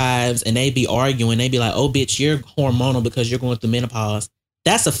Housewives and they be arguing, they be like, oh, bitch, you're hormonal because you're going through menopause.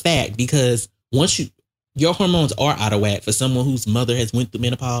 That's a fact because once your hormones are out of whack for someone whose mother has went through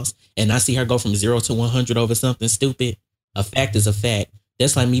menopause and I see her go from 0 to 100 over something stupid, a fact is a fact.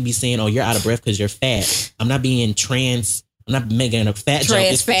 That's like me be saying, oh, you're out of breath because you're fat. I'm not being trans. I'm not making a fat joke.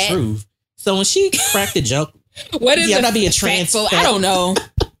 It's the truth. So when she cracked the joke, what is I'm not being trans? I don't know.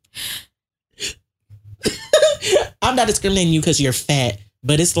 I'm not discriminating you because you're fat,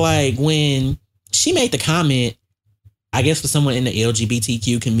 but it's like when she made the comment, I guess for someone in the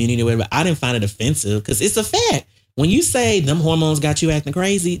LGBTQ community or whatever, I didn't find it offensive because it's a fact. When you say them hormones got you acting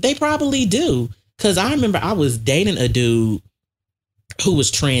crazy, they probably do. Because I remember I was dating a dude who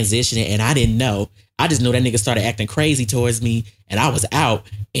was transitioning and I didn't know. I just know that nigga started acting crazy towards me and I was out.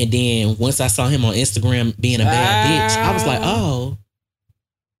 And then once I saw him on Instagram being a bad bitch, I was like, oh.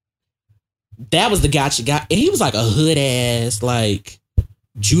 That was the gotcha guy. And he was like a hood ass, like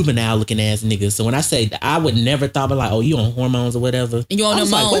juvenile looking ass nigga. So when I say that, I would never thought about like, oh, you on hormones or whatever. And you on the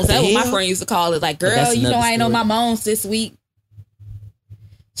like, moans. That's what my friend used to call it. Like, girl, you know I ain't on my moans this week.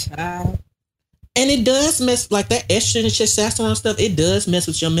 Child. And it does mess, like that estrogen and testosterone stuff, it does mess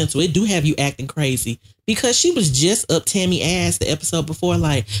with your mental. It do have you acting crazy. Because she was just up Tammy ass the episode before,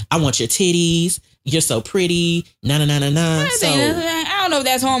 like, I want your titties. You're so pretty. Nah. So, I don't know if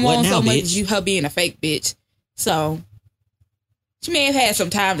that's hormones so much as her being a fake bitch. So, she may have had some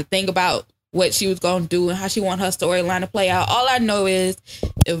time to think about what she was going to do and how she want her storyline to play out. All I know is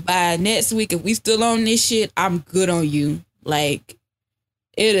if by next week, if we still on this shit, I'm good on you. Like,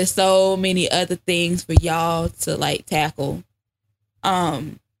 it is so many other things for y'all to like tackle.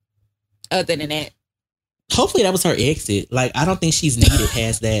 Other than that. Hopefully that was her exit. Like, I don't think she's needed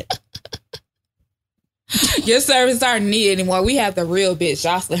past that. Your services aren't needed anymore. We have the real bitch,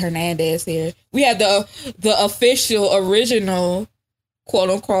 Jocelyn Hernandez here. We have the official, original, quote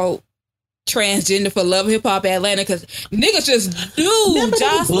unquote, transgender for Love Hip Hop Atlanta, because niggas just knew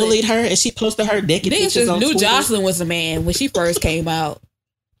Jocelyn bullied her and she posted her naked pictures on Twitter. Niggas just knew Jocelyn was a man when she first came out.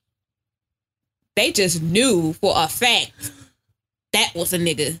 They just knew for a fact that was a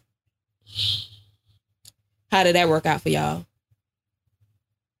nigga. How did that work out for y'all?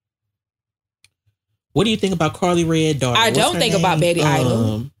 What do you think about Carly Red's daughter? I don't think about Betty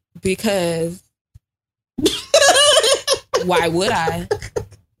Idol because why would I?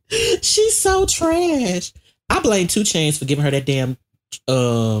 She's so trash. I blame 2 Chainz for giving her that damn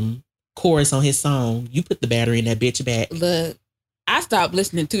chorus on his song. You put the battery in that bitch back. Look, I stopped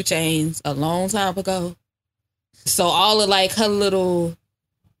listening to 2 Chainz a long time ago. So all of like her little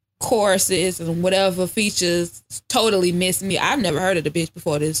choruses and whatever features totally missed me. I've never heard of the bitch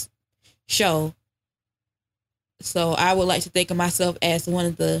before this show. So I would like to think of myself as one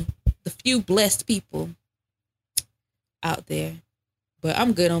of the few blessed people out there. But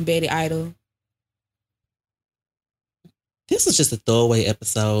I'm good on Betty Idol. This was just a throwaway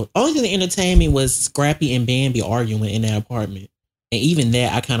episode. Only thing that entertained me was Scrappy and Bambi arguing in that apartment. And even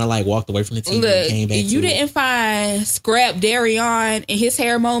that, I kind of like walked away from the TV and came back to it. You didn't find Scrap Darion and his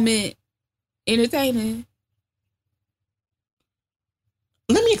hair moment entertaining?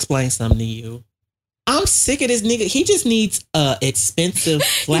 Let me explain something to you. I'm sick of this nigga. He just needs a expensive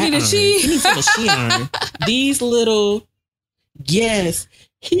flat iron. He needs a machine iron. These little, yes.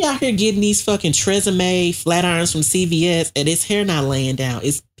 He out here getting these fucking Tresemme flat irons from CVS and his hair not laying down.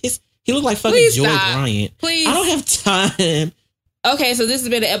 It's he look like fucking George Bryant. Please. I don't have time. Okay, so this has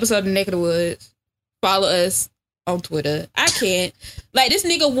been an episode of Neck of the Woods. Follow us on Twitter. I can't. Like, this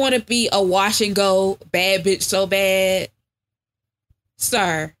nigga want to be a wash and go bad bitch so bad.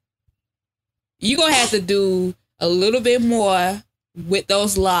 Sir, you going to have to do a little bit more with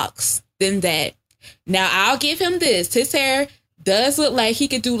those locks than that. Now, I'll give him this. His hair does look like he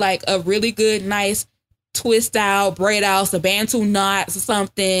could do like a really good, nice twist out, braid out, some Bantu knots or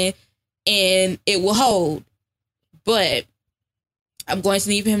something, and it will hold. But I'm going to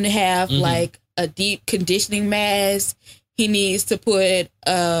need him to have like a deep conditioning mask. He needs to put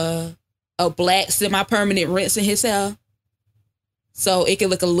a black semi-permanent rinse in his hair so it can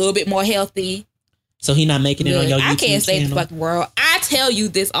look a little bit more healthy. So he not making it on your YouTube I can't save channel? the fucking world. I tell you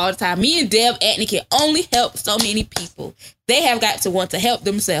this all the time. Me and Deb Atney can only help so many people. They have got to want to help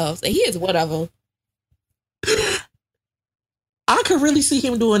themselves. And he is whatever. I could really see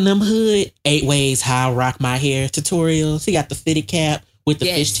him doing them hood 8 ways how I rock my hair tutorials. He got the fitted cap with the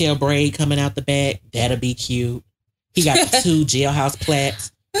fishtail braid coming out the back. That'll be cute. He got the 2 jailhouse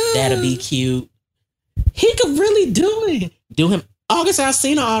plaits. That'll be cute. He could really do it. Do him. August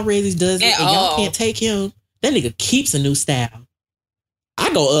Alsina already does it, and y'all can't take him. That nigga keeps a new style.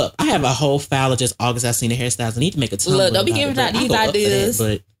 I go up. I have a whole file of just August Alsina hairstyles. I need to make a Tumblr. Look, don't be giving out these ideas.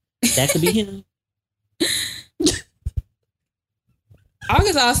 But that could be him.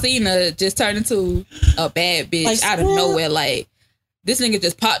 August Alsina just turned into a bad bitch like, out of nowhere. Like, this nigga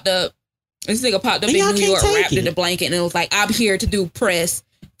just popped up. This nigga popped up in New York, wrapped in a blanket, and it was like, I'm here to do press.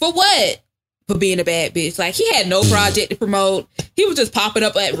 For what? For being a bad bitch. Like, he had no project to promote. He was just popping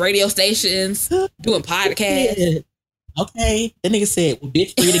up at radio stations, doing podcasts. Okay. That nigga said, well,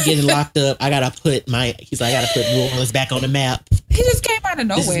 bitch, free to get locked up. I gotta put I gotta put New Orleans back on the map. He just came out of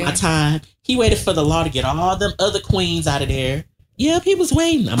nowhere. This is my time. He waited for the law to get all them other queens out of there. Yep, he was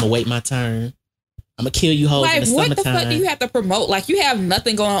waiting. I'm gonna wait my turn. I'm gonna kill you hoes in the summertime. What the fuck do you have to promote? Like, you have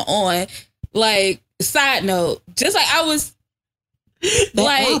nothing going on. Like, side note, just like I was that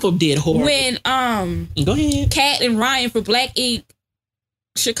like album did horrible. When go ahead. Kat and Ryan for Black Ink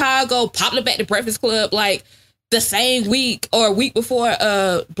Chicago popped up at the Breakfast Club. Like, the same week or a week before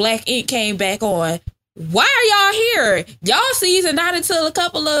Black Ink came back on. Why are y'all here? Y'all season not until a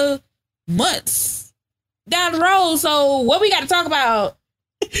couple of months down the road. So what we got to talk about?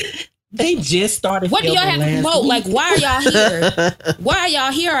 They just started. What do y'all have to promote? Like, why are y'all here? Why are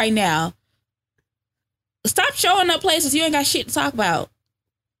y'all here right now? Stop showing up places you ain't got shit to talk about.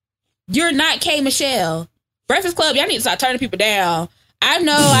 You're not K. Michelle. Breakfast Club, y'all need to start turning people down. I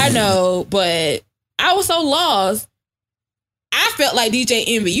know, but I was so lost. I felt like DJ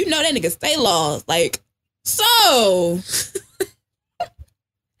Envy. You know that nigga stay lost. Like, so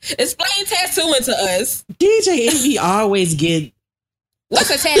explain tattooing to us. DJ Envy always get. What's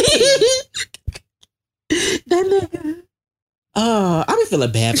a tattoo? That nigga. I be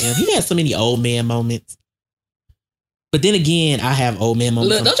feeling bad for him. He has so many old man moments. But then again, I have old man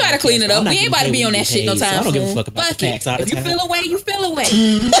moments. Look, don't try to clean it up. We ain't about to be on that shit no time. I don't give a fuck about the facts all the time. If you feel away, you feel away.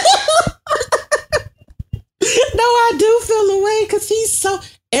 No, I do feel away because he's so.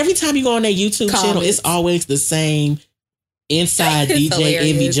 Every time you go on that YouTube channel, it's always the same inside DJ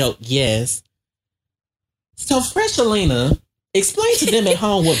Envy joke. Yes. So, Fresh Alina, explain to them at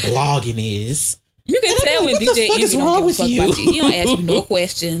home what blogging is. You can tell when DJ Envy don't give a fuck about you. He don't ask you no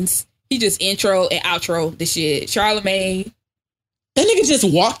questions. He just intro and outro the shit. Charlamagne. That nigga just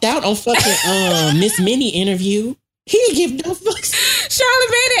walked out on fucking Miss Minnie interview. He didn't give no fucks.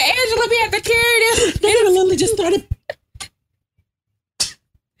 Charlamagne and Angela be at the carry them. That nigga literally just started.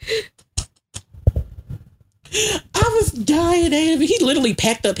 I was dying, David. He literally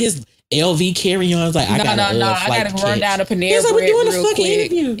packed up his LV carry-ons. Like, I gotta run down to Panera Bread real quick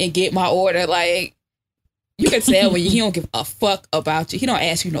and get my order. Like, you can tell when he don't give a fuck about you. He don't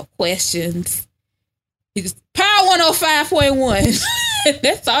ask you no questions. He just Power 105.1.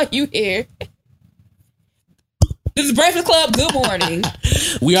 That's all you hear. This is Breakfast Club. Good morning.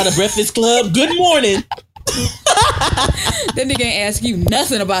 We are the Breakfast Club. Good morning. That nigga ain't ask you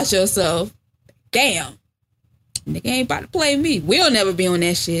nothing about yourself. Damn. Nigga ain't about to play me. We'll never be on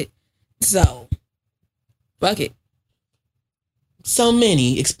that shit. So, fuck it. So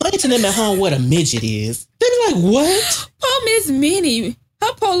Minnie, explain to them at home what a midget is. They be like, what? Poor Miss Minnie.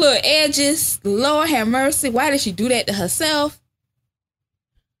 Her poor little edges. Lord have mercy. Why did she do that to herself?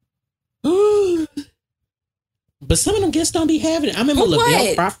 But some of them guests don't be having it. I remember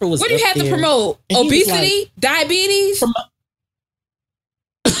LaBelle Crawford was. What do you have to promote? Obesity? Like, diabetes?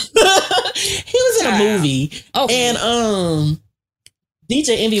 He was in a movie. Okay. And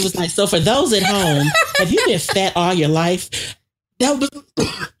DJ Envy was like, so for those at home, have you been fat all your life? That was.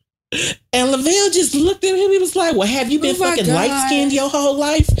 And Lavelle just looked at him. He was like, well, have you been fucking light-skinned your whole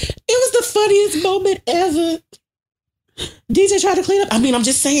life? It was the funniest moment ever. DJ tried to clean up. I mean, I'm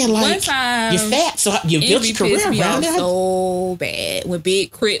just saying, like, you're fat, so you built your career around it. So bad. When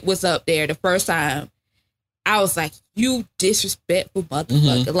Big Crit was up there the first time, I was like, you disrespectful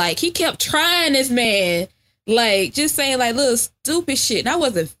motherfucker. Mm-hmm. Like, he kept trying this man. Like, just saying, like, little stupid shit. And I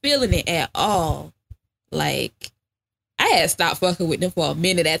wasn't feeling it at all. Like, I had stopped fucking with them for a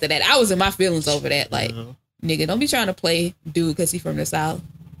minute after that. I was in my feelings over that. Like, nigga, don't be trying to play dude because he's from the South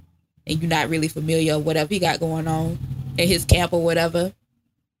and you're not really familiar with whatever he got going on in his camp or whatever.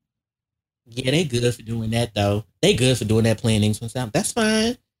 Yeah, they good for doing that, though. They good for doing that, playing things from the South. That's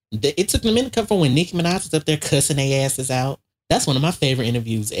fine. It took them a minute to come from when Nicki Minaj was up there cussing their asses out. That's one of my favorite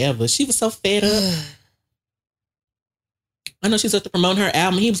interviews ever. She was so fed up. I know she's up to promote her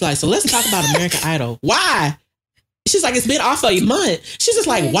album. He was like, so let's talk about American Idol. Why? She's like, it's been off a month. She's just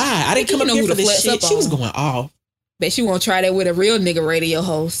like, why? I didn't come up here for this shit. She was going off. Bet she won't try that with a real nigga radio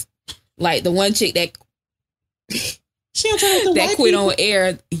host. Like the one chick that she don't try with that quit on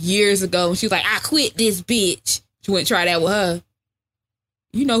air years ago. And she was like, I quit this bitch. She wouldn't try that with her.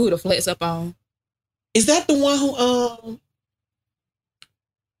 You know who to flex up on. Is that the one who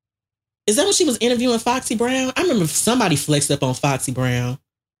is that when she was interviewing Foxy Brown? I remember somebody flexed up on Foxy Brown.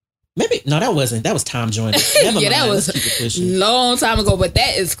 Maybe no, that wasn't. That was Tom Joyner. Never mind. That was a long time ago, but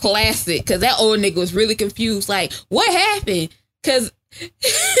that is classic because that old nigga was really confused. Like, what happened? Because he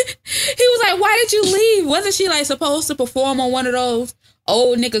was like, "Why did you leave? Wasn't she like supposed to perform on one of those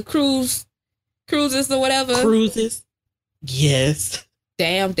old nigga cruises or whatever?" Cruises. Yes.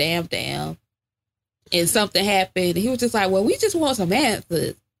 Damn. And something happened. He was just like, "Well, we just want some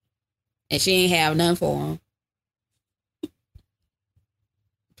answers," and she ain't have none for him.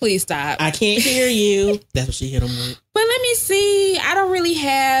 Please stop. I can't hear you. That's what she hit him with. But let me see. I don't really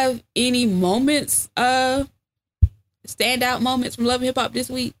have any moments, standout moments from Love and Hip Hop this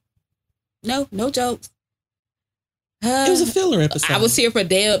week. No jokes. It was a filler episode. I was here for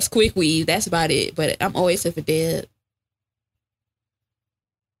Deb's Quick Weave. That's about it. But I'm always here for Deb.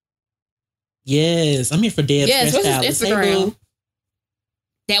 Yes, I'm here for Deb's Yes, Fresh what's his Palace. Hey, Instagram? boo.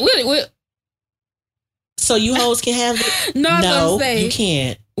 That we'll So you hoes can have it? no, I was No, gonna say you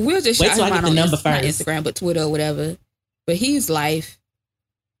can't. we'll just Wait shout till I him get out the on number not first. Instagram, but Twitter or whatever. But he's life.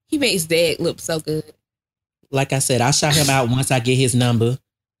 He makes Dad look so good. Like I said, I'll shout him out once I get his number.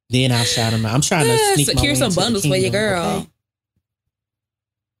 Then I'll shout him out. I'm trying to sneak my secure way some into the bundles for your kingdom, girl.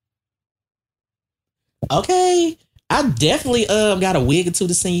 Okay. I definitely got a wig or two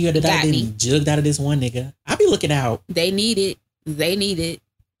to send you that I didn't jugged out of this one nigga. I be looking out. They need it. They need it.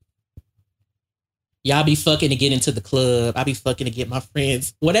 Y'all be fucking to get into the club. I be fucking to get my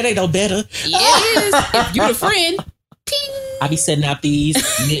friends. Well, that ain't no better. Yeah, it is. If you the friend, ping. I be setting out these.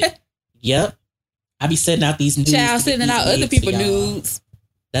 Yep. I be setting out these nudes. Child sending out other people y'all. nudes.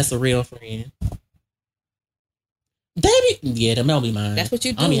 That's a real friend. Baby. Yeah, them don't be mine. That's what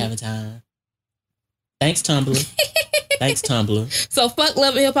you do. I don't be having time. Thanks, Tumblr. Thanks, Tumblr. So fuck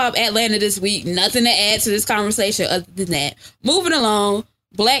Love and Hip Hop Atlanta this week. Nothing to add to this conversation other than that. Moving along,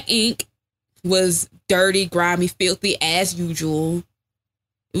 Black Ink was dirty, grimy, filthy as usual.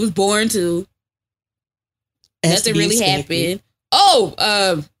 It was boring too. Nothing really happened.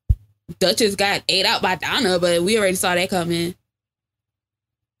 Oh, Duchess got ate out by Donna, but we already saw that coming.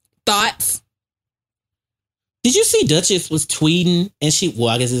 Thoughts? Did you see Duchess was tweeting and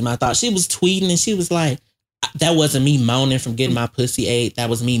I guess it's my thought. She was tweeting and she was like, that wasn't me moaning from getting my pussy ate. That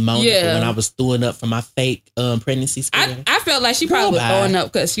was me moaning from when I was throwing up for my fake pregnancy scare. I felt like she probably was throwing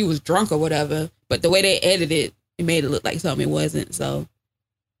up because she was drunk or whatever. But the way they edited it made it look like something it wasn't. So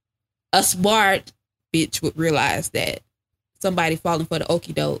a smart bitch would realize that somebody falling for the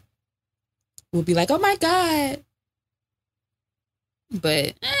okie doke would be like, oh my God.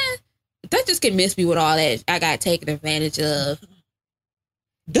 But that just can miss me with all that. I got taken advantage of.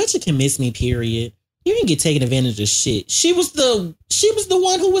 Duchess can miss me, period. You didn't get taken advantage of shit. She was the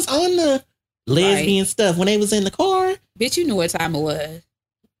one who was on the lesbian stuff when they was in the car. Bitch, you knew what time it was.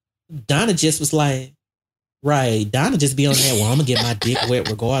 Donna just was like, right. Donna just be on that. Well, I'm gonna get my dick wet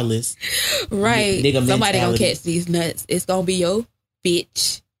regardless. Right. Nigga Somebody mentality. gonna catch these nuts. It's gonna be your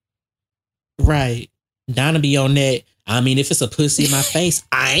bitch. Right. Donna be on that. I mean, if it's a pussy in my face,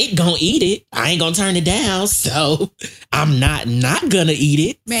 I ain't gonna eat it. I ain't gonna turn it down. So I'm not gonna eat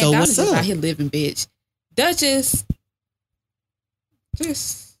it. Man, so Donna's what's up? out here living, bitch. Duchess,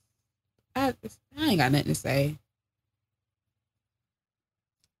 I ain't got nothing to say.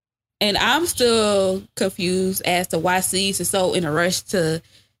 And I'm still confused as to why Cease is so in a rush to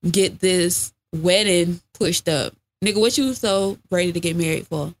get this wedding pushed up. Nigga, what you so ready to get married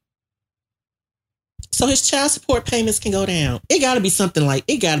for? So his child support payments can go down. It gotta be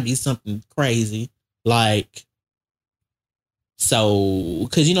something crazy. Like, so,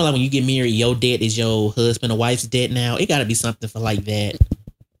 because you know, like when you get married, your debt is your husband or wife's debt now. It gotta be something for like that.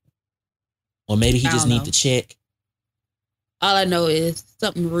 Or maybe he just need to check. All I know is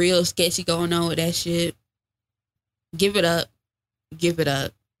something real sketchy going on with that shit. Give it up. Give it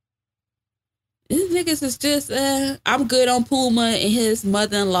up. These niggas is just, I'm good on Puma and his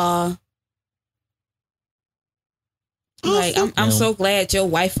mother-in-law. Like, I'm so glad your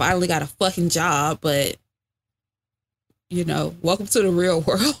wife finally got a fucking job, but, you know, welcome to the real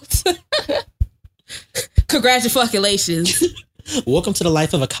world. Congratulations. Welcome to the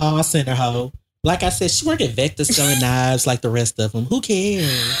life of a call center hoe. Like I said, she worked at Vector selling knives like the rest of them. Who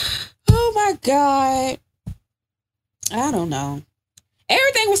cares? Oh my God. I don't know.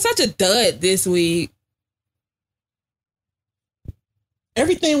 Everything was such a dud this week.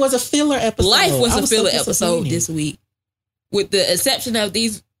 Everything was a filler episode. Life was a filler episode this week. With the exception of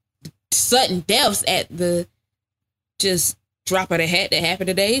these sudden deaths at the just drop of the hat that happened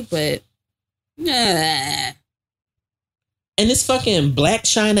today. But, nah. And this fucking Black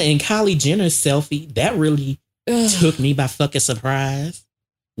China and Kylie Jenner selfie, that really took me by fucking surprise.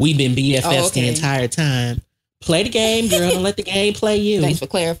 We've been BFFs the entire time. Play the game, girl. Don't let the game play you. Thanks for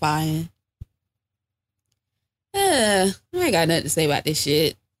clarifying. I ain't got nothing to say about this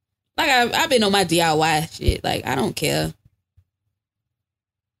shit. Like, I've been on my DIY shit. Like, I don't care.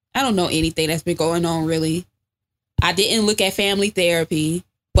 I don't know anything that's been going on, really. I didn't look at Family Therapy,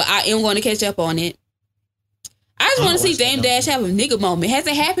 but I am going to catch up on it. I just want to see Dame Dash have a nigga moment. Has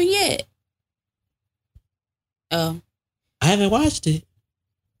it happened yet? Oh. I haven't watched it.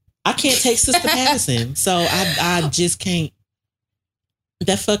 I can't take Sister Patterson, so I just can't.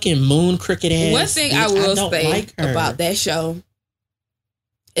 That fucking moon cricket ass. One thing I will say about that show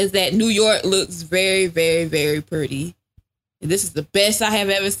is that New York looks very, very, very pretty. And this is the best I have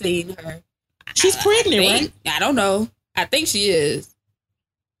ever seen her. She's pregnant, right? I don't know. I think she is.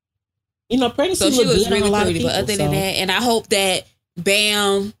 You know, pregnancy so she looks really good on a lot of pretty. people, But other than that, and I hope that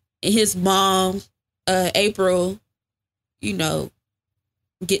Bam and his mom, April, you know,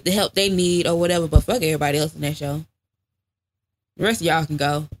 get the help they need or whatever. But fuck everybody else in that show. The rest of y'all can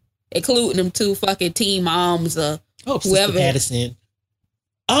go, including them 2 fucking teen moms or whoever. Patterson.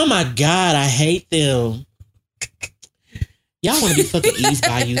 Oh my God, I hate them. Y'all want to be fucking eased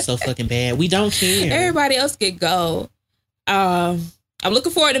by you so fucking bad. We don't care. Everybody else can go. I'm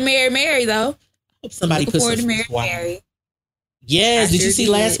looking forward to Mary though. Hope somebody puts forward to Mary. Yes, did you see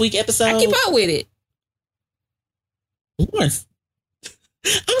last week's episode? I keep up with it. Warren.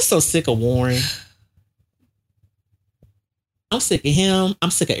 I'm so sick of Warren. I'm sick of him.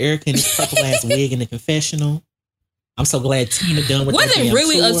 I'm sick of Erica and his purple ass wig in the confessional. I'm so glad Tina done with that. Was it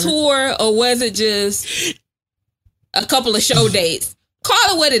really a tour or was it just a couple of show dates?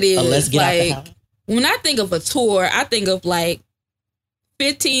 Call it what it is. Let's get out the house. When I think of a tour, I think of like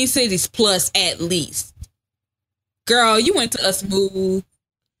 15 cities plus at least. Girl, you went to a smooth.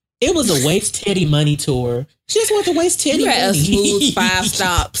 It was a waste Teddy money tour. She just wanted to waste Teddy money. You had a smooth 5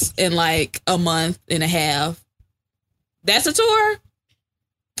 stops in like a month and a half. That's a tour?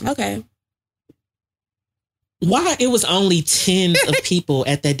 Okay. Why it was only tens of people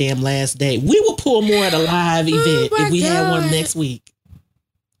at that damn last day? We will pull more at a live event if we had one next week.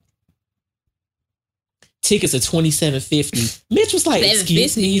 Tickets are $27.50. Mitch was like,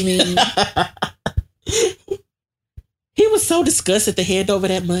 "Excuse me, you mean?" He was so disgusted to hand over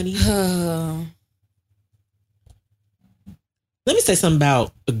that money. Let me say something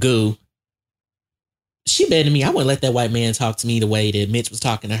about Agoo. She better than me. I wouldn't let that white man talk to me the way that Mitch was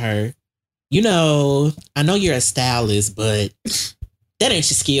talking to her. You know, I know you're a stylist, but that ain't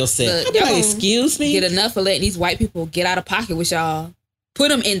your skill set. I'd be like, excuse me? Get enough of letting these white people get out of pocket with y'all. Put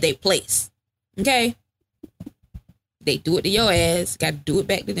them in their place. Okay? They do it to your ass. Got to do it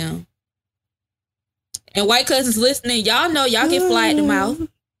back to them. And white cousins listening, y'all know y'all get fly at the mouth.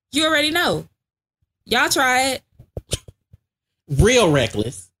 You already know. Y'all try it. Real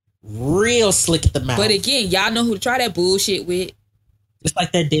reckless. Real slick at the mouth. But again, y'all know who to try that bullshit with. Just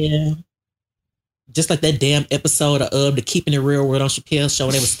like that damn episode of the Keeping It Real World on Chappelle's show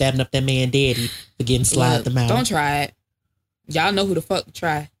when they was stabbing up that man daddy for getting slide at the mouth. Don't try it. Y'all know who the fuck to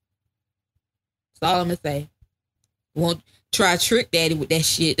try. That's all I'm gonna say. Won't try Trick Daddy with that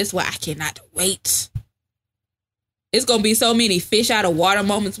shit. That's why I cannot wait. It's gonna be so many fish out of water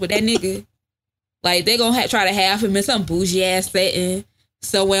moments with that nigga. Like they gonna try to have him in some bougie ass setting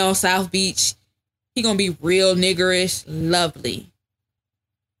somewhere on South Beach. He gonna be real niggerish, lovely.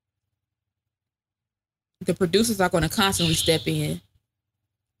 The producers are going to constantly step in.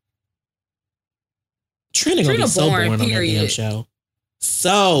 Trina gonna be so boring on that damn show.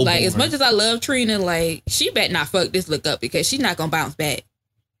 So like boring. As much as I love Trina, like she better not fuck this look up because she's not gonna bounce back.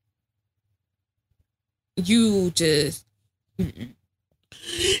 You just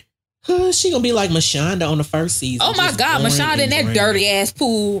she gonna be like Mashonda on the first season. Oh my God, Mashonda in that dirty ass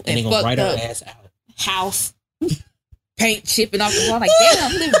pool and gonna write her ass out. House. Paint chipping off the wall. Like, damn,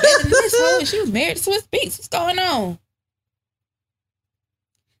 I'm living better than this hoe. She was married to Swiss Beats. What's going on?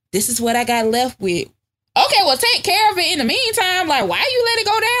 This is what I got left with. Okay, well, take care of it in the meantime. Like, why you let it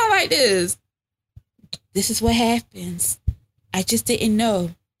go down like this? This is what happens. I just didn't know.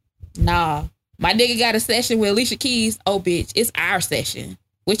 Nah. My nigga got a session with Alicia Keys. Oh, bitch, it's our session.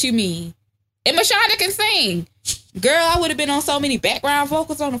 What you mean? And Mashonda can sing. Girl, I would have been on so many background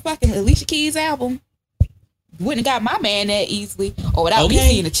vocals on the fucking Alicia Keys album. Wouldn't have got my man that easily or without me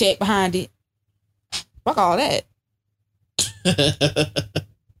seeing a check behind it. Fuck all that.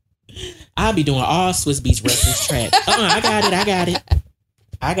 I'll be doing all Swiss Beats reference tracks. I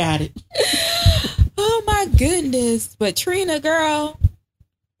got it. Oh my goodness. But Trina, girl.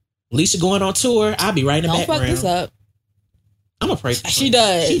 Alicia going on tour. I'll be right in the background. Don't fuck this up. I'm gonna pray for her. She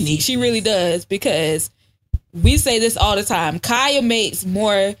does. She really does because we say this all the time. Kaya makes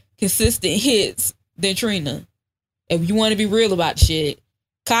more consistent hits than Trina. If you want to be real about the shit.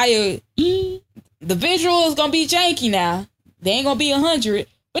 Kaya, the visual is gonna be janky now. They ain't gonna be 100,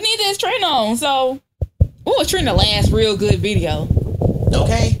 but neither is Trina on. So, what was Trina's last real good video?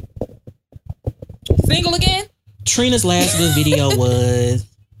 Okay. Single again? Trina's last good video was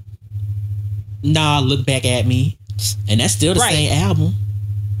Nah, Look Back at Me. And that's still the same album.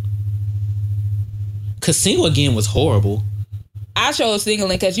 Cause Single Again was horrible. I chose Single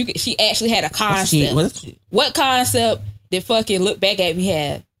because she actually had a concept. What concept did fucking Look Back at Me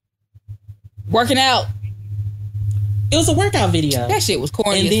have? Working out. It was a workout video. That shit was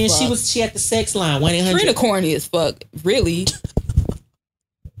corny. And then she had the sex line 1-800. Trina corny as fuck. Really.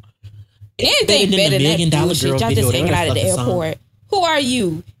 Anything better than that bullshit. Y'all just hanging out at the airport. Who are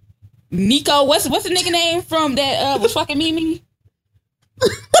you? Nico? What's the nigga name from that was fucking Mimi?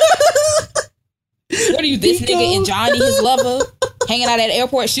 What are you, this nigga and Johnny, his lover, hanging out at the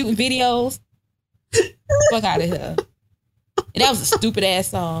airport shooting videos? Fuck out of here. And that was a stupid ass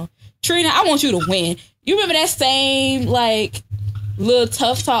song. Trina, I want you to win. You remember that same like little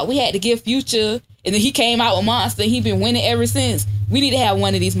tough talk we had to give Future, and then he came out with Monster, and he been winning ever since? We need to have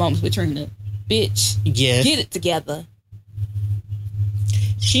one of these moments with Trina. Bitch. Yes. Get it together.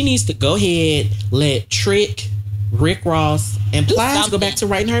 She needs to go ahead, let Trick, Rick Ross, and Plies go back to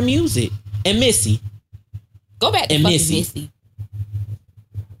writing her music. And Missy. Go back to fucking Missy.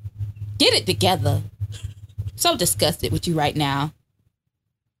 Get it together. So disgusted with you right now.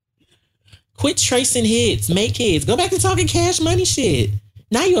 Quit tracing hits. Make hits. Go back to talking Cash Money shit.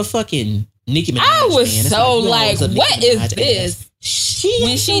 Now you're a fucking Nicki Minaj. I was so like, what is this?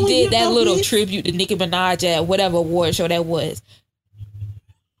 When she did that little tribute to Nicki Minaj at whatever award show that was.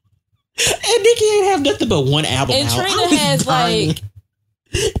 And Nicki ain't have nothing but one album and out. Trina has like...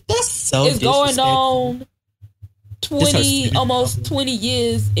 That's so it's going on 20, almost 20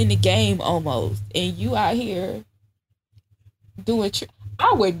 years in the game almost. And you out here doing...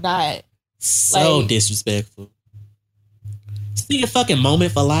 I would not... So like, disrespectful. See a fucking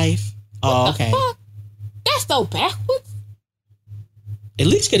moment for life. Oh, okay. Fuck? That's so backwards. At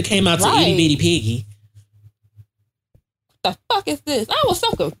least could have came out to Itty Bitty Piggy. What the fuck is this? I was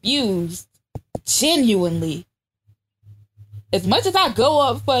so confused. Genuinely. As much as I go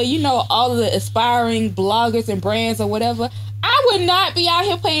up for, you know, all of the aspiring bloggers and brands or whatever, I would not be out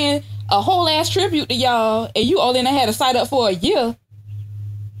here paying a whole ass tribute to y'all, and you only had to sign up for a year.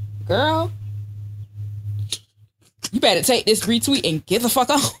 Girl, you better take this retweet and get the fuck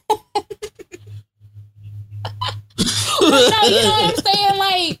on. No, you know what I'm saying?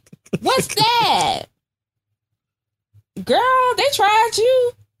 Like, what's that? Girl, they tried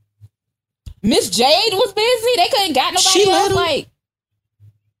you. Miss Jade was busy. They couldn't got nobody else. Like,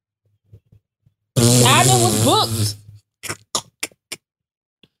 Diamond was booked.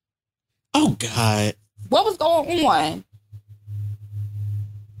 Oh, God. What was going on?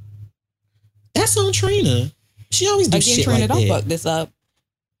 That's on Trina. She always do shit Trina, like don't that. Fuck this up.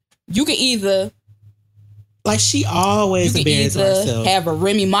 You can either... Like, she always embarrasses herself. Have a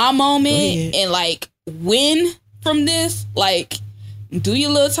Remy Ma moment and, like, win from this. Like, do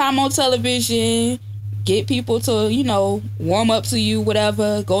your little time on television. Get people to, you know, warm up to you,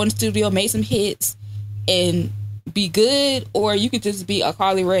 whatever. Go in the studio, make some hits, and be good. Or you could just be a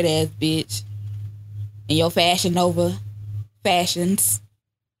Carly Red ass bitch in your Fashion Nova fashions.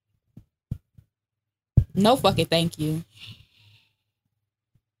 No fucking thank you.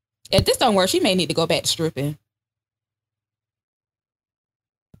 If this don't work, she may need to go back to stripping.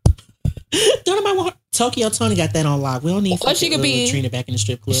 Don't nobody want Tokyo Tony got that on lock. We don't need she could be Trina back in the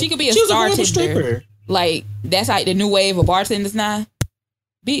strip club. She could be a star tender. Like, that's like the new wave of bartenders now.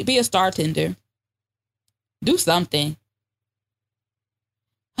 Be a star tender. Do something.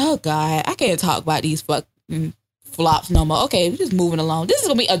 Oh God, I can't talk about these fucking flops no more. Okay, we're just moving along. This is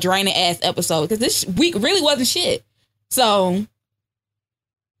gonna be a draining ass episode because this week really wasn't shit. So,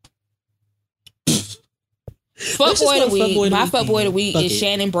 fuckboy of the week. My fuckboy of the week is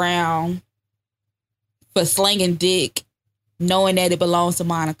Shannon Brown for slanging dick, knowing that it belongs to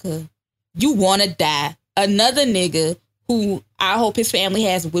Monica. You wanna die. Another nigga who I hope his family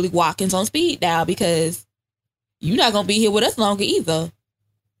has Willie Watkins on speed dial because you're not gonna be here with us longer either.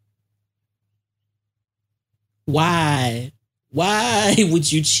 Why? Why would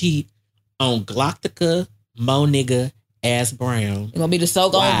you cheat on Gloctica, Mo Nigga, Ass Brown? It's gonna be the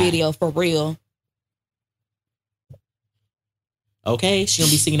so-gone video for real. Okay, she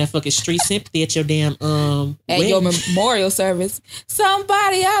gonna be singing that fucking Street Sympathy at your damn at your memorial service.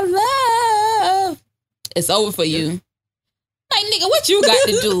 Somebody I love. It's over for you. Like, nigga, what you got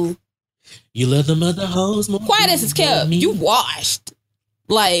to do? You love the mother hoes more. Quiet as it's kept. You washed.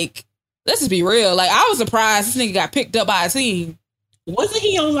 Like, let's just be real. Like, I was surprised this nigga got picked up by a team. Wasn't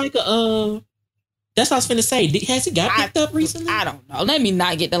he on like a that's what I was finna say. Has he got picked up recently? I don't know. Let me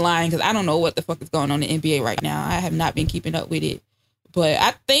not get the line because I don't know what the fuck is going on in the NBA right now. I have not been keeping up with it. But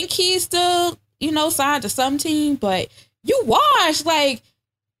I think he's still, you know, signed to some team. But you washed. Like,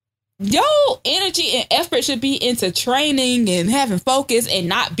 your energy and effort should be into training and having focus and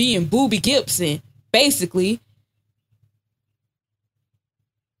not being Booby Gibson, basically.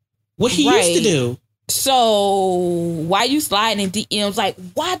 What he used to do. So why you sliding in DMs? Like,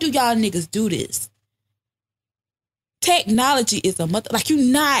 why do y'all niggas do this? Technology is a mother. Like, you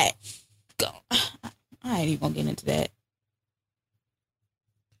not. I ain't even gonna get into that.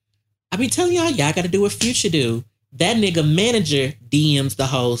 I be telling y'all gotta do what Future do. That nigga manager DMs the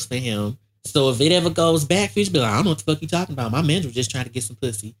hoes for him. So if it ever goes back, Future be like, I don't know what the fuck you talking about. My manager was just trying to get some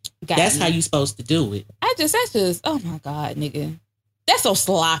pussy. That's how you supposed to do it. That's just, oh my God, nigga. That's so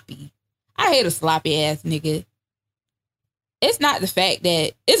sloppy. I hate a sloppy ass nigga. It's not the fact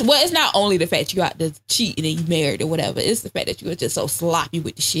that it's not only the fact you got to cheat and then you married or whatever. It's the fact that you were just so sloppy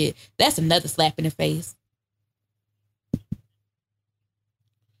with the shit. That's another slap in the face.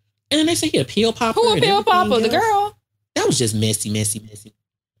 And they say he a pill popper. Who a pill popper? The girl? That was just messy.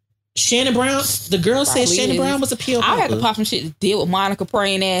 Shannon Brown, the girl said Shannon Brown was a pill popper. I had to pop some shit to deal with Monica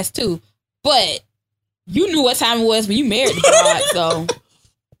praying ass too. But you knew what time it was when you married the bride, so.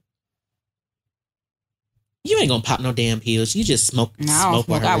 You ain't gonna pop no damn pills. You just smoke. No, I don't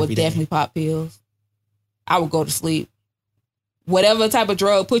smoke. I would definitely pop pills. I would go to sleep. Whatever type of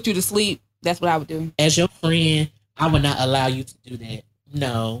drug put you to sleep, that's what I would do. As your friend, I would not allow you to do that.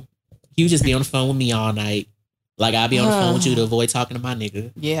 No. You just be on the phone with me all night. Like, I'll be on the phone with you to avoid talking to my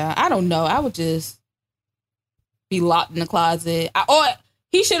nigga. Yeah, I don't know. I would just be locked in the closet. Or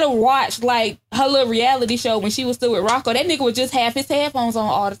he should have watched, like, her little reality show when she was still with Rocco. That nigga would just have his headphones on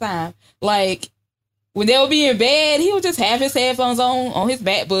all the time. Like, when they would be in bed, he would just have his headphones on his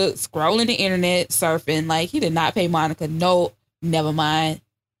MacBook, scrolling the internet, surfing. Like, he did not pay Monica. No, never mind.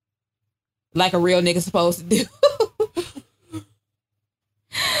 Like a real nigga supposed to do.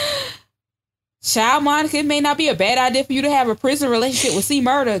 Child, Monica, it may not be a bad idea for you to have a prison relationship with C.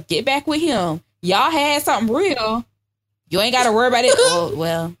 Murder. Get back with him. Y'all had something real. You ain't got to worry about it. Oh,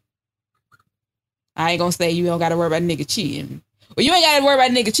 well, I ain't going to say you don't got to worry about a nigga cheating. Well, you ain't got to worry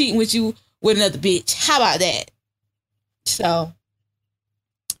about a nigga cheating with you with another bitch. How about that? So,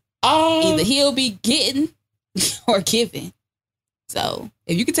 either he'll be getting or giving. So,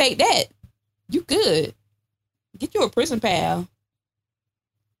 if you can take that, you good. Get you a prison pal.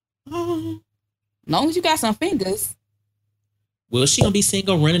 As long as you got some fingers. Well, she gonna be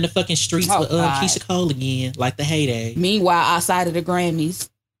single running the fucking streets with Keisha Cole again, like the heyday. Meanwhile, outside of the Grammys.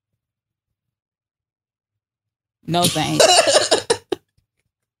 No thanks.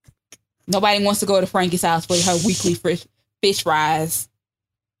 Nobody wants to go to Frankie's house for her weekly fish fries.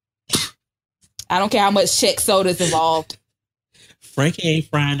 I don't care how much check soda's involved. Frankie ain't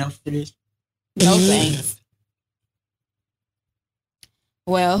frying no fish. No thanks.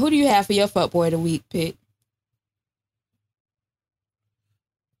 Well, who do you have for your fuckboy of the week pick?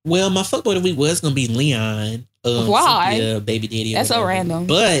 Well, my fuckboy of the week was gonna be Leon. Why? Cynthia, baby daddy. That's so random.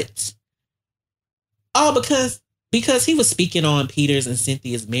 But because he was speaking on Peter's and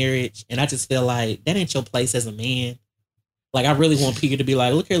Cynthia's marriage, and I just feel like that ain't your place as a man. Like, I really want Peter to be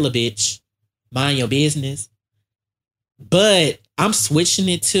like, look here, little bitch, mind your business. But I'm switching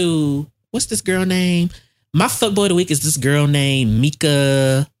it to, what's this girl name? My fuckboy of the week is this girl named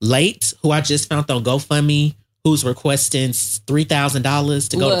Mika Late, who I just found on GoFundMe, who's requesting $3,000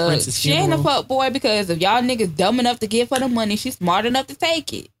 to go to Prince's funeral. She ain't a fuckboy because if y'all niggas dumb enough to give her the money, she's smart enough to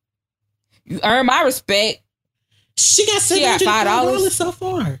take it. You earn my respect. She got $705 so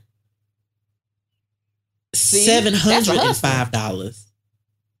far. See, $705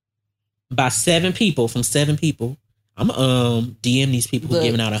 by 7 people from 7 people. I'm DM these people who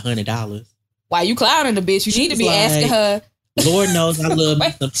giving out $100. Why you clowning the bitch? You need to be asking her. Lord knows I love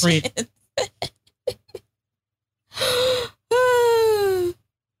me some Prince.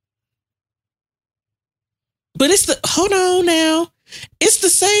 But hold on now. It's the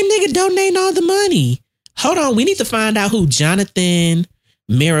same nigga donating all the money. Hold on, we need to find out who Jonathan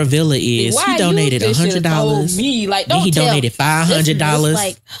Maravilla is. He donated $100. Me, like, then he donated $500.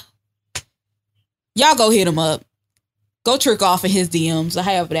 Like, y'all go hit him up. Go trick off in his DMs or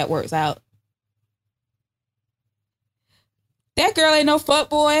however that works out. That girl ain't no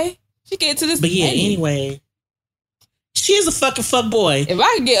fuckboy. She get to this. But yeah, anyway, she is a fucking fuckboy. If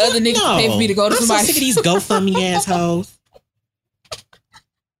I could get other niggas to pay for me to go to somebody, I'm so sick of these GoFundMe assholes.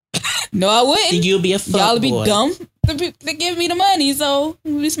 No, I wouldn't. Then you'll be a fuckboy. Y'all would be dumb to give me the money, so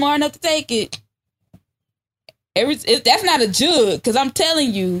you'll be smart enough to take it. That's not a jug, because I'm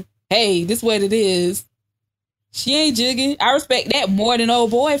telling you, hey, this is what it is. She ain't jugging. I respect that more than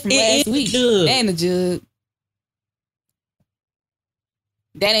old boy from last week. That ain't a jug.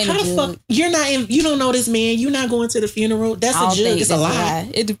 That ain't a jug. Fuck? You don't know this man. You're not going to the funeral. That's a jug. It's a lie.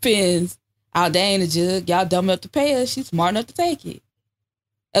 It depends. That ain't a jug. Y'all dumb enough to pay her. She's smart enough to take it.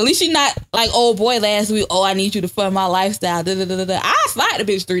 At least she's not like old boy last week. Oh, I need you to fund my lifestyle. I slide the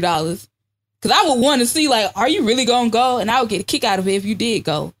bitch $3. Because I would want to see, like, are you really going to go? And I would get a kick out of it if you did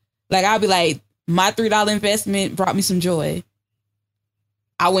go. Like, I'd be like, my $3 investment brought me some joy.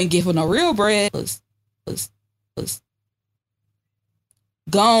 I wouldn't give her no real bread.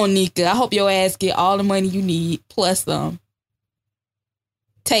 Go on, Nika. I hope your ass get all the money you need, plus some.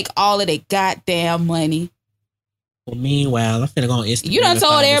 Take all of that goddamn money. Well, meanwhile, I'm finna go on Instagram. You done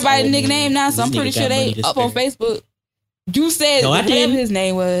told everybody the nigga name now, so I'm This pretty nigga sure got they money to up on spare. Facebook. You said No, I whatever didn't. his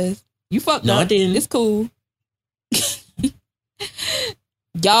name was. You fucked No, up. I didn't. It's cool.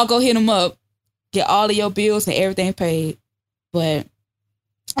 Y'all go hit him up. Get all of your bills and everything paid. But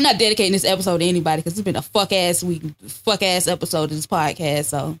I'm not dedicating this episode to anybody because it's been a fuck ass week, fuck ass episode of this podcast.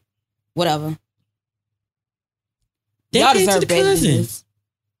 So whatever. Y'all Dedicate to deserve the better than cousin. this.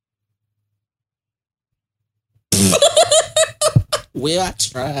 Well, I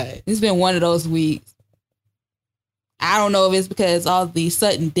tried. It's been one of those weeks. I don't know if it's because all the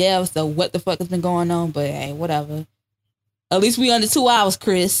sudden deaths or what the fuck has been going on, but hey, whatever. At least we under 2 hours,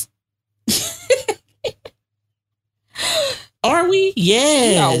 Chris. Are we?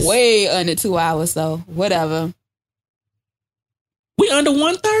 Yes. We are way under 2 hours, so whatever. We under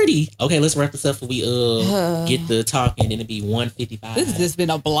 130. Okay, let's wrap this up before we get the talking and it'll be 155. This has just been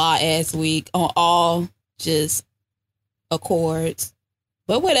a blah ass week on all just accords.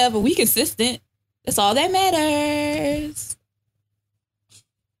 But whatever, we consistent. That's all that matters.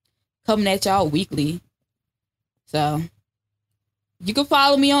 Coming at y'all weekly. So you can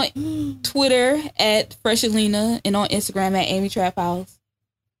follow me on Twitter at Freshalina and on Instagram at Amy Trap House.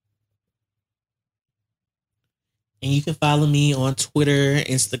 And you can follow me on Twitter,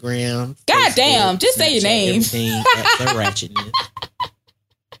 Instagram. God Facebook, damn, just say your Snapchat, name. Everything at the ratchetness.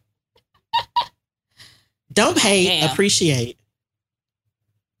 Don't hate, Damn. appreciate.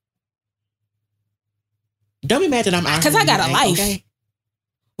 Don't be mad that I'm out. Because I got a life. Okay?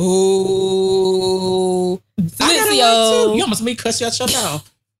 Ooh. I got a life too. Silencio. You almost made me cuss you out your mouth.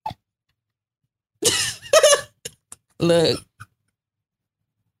 Look,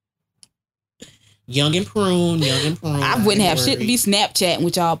 Young and prune. I wouldn't have shit to be Snapchatting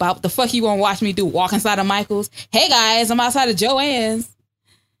with y'all about. What the fuck you want to watch me do? Walk inside of Michael's? Hey guys, I'm outside of Joanne's.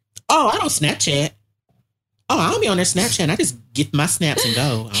 Oh, I don't Snapchat. Oh, I don't be on their Snapchat. I just get my snaps and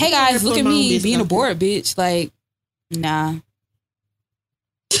go. Hey guys, look at me being a bored bitch. Like, nah.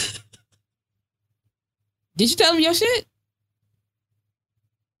 Did you tell them your shit?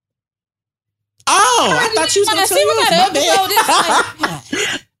 Oh, I thought you was going to tell us.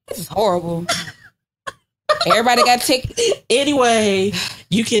 This is horrible. Everybody got to take. Anyway,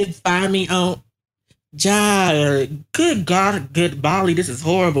 you can find me on good God, good Molly, this is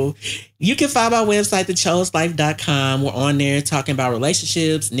horrible. You can find my website, thechoselife.com. We're on there talking about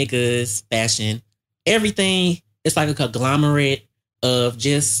relationships, niggas, fashion, everything. It's like a conglomerate of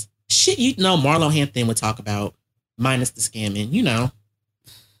just shit you know Marlo Hampton would talk about, minus the scamming, you know.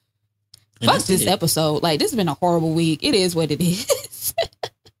 And fuck this episode. Like, this has been a horrible week. It is what it is.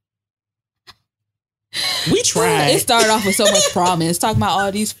 We tried. It started off with so much promise, talking about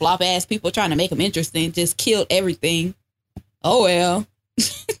all these flop ass people trying to make them interesting, just killed everything. Oh well. We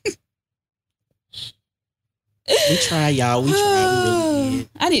tried, y'all. We tried. We really did.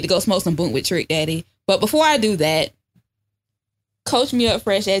 I need to go smoke some boom with Trick Daddy. But before I do that,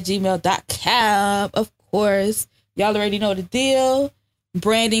 coachmeupfresh@gmail.com. Of course, y'all already know the deal.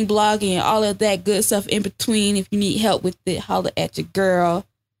 Branding, blogging, all of that good stuff in between. If you need help with it, holler at your girl.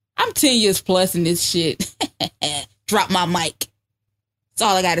 I'm 10 years plus in this shit. Drop my mic. That's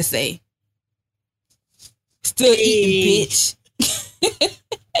all I gotta say. Still eating, bitch.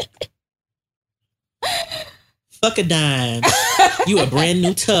 Fuck a dime. You a brand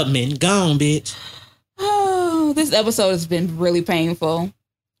new Tubman. Gone, bitch. Oh, this episode has been really painful.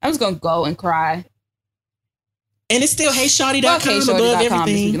 I'm just gonna go and cry. And it's still HeyShawty.com Fuck above HeyShawty.com this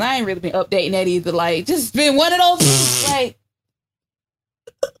everything. week. I ain't really been updating that either. Like, just been one of those weeks, like.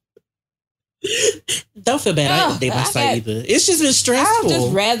 Don't feel bad. I didn't update my site either. It's just been stressful. I'd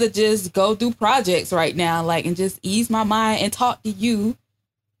just rather just go do projects right now, like, and just ease my mind and talk to you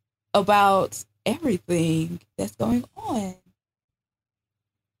about everything that's going on.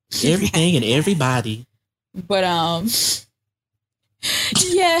 Everything and everybody. But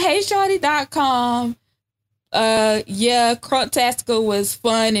yeah, HeyShawty.com. Yeah, Crunk was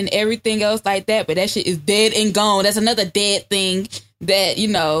fun and everything else like that, but that shit is dead and gone. That's another dead thing that, you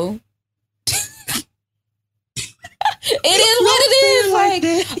know. It is what it is. Like,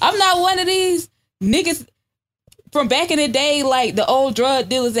 I'm not one of these niggas from back in the day, like the old drug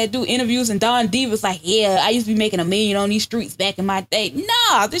dealers that do interviews and Don Diva's like, yeah, I used to be making $1 million on these streets back in my day.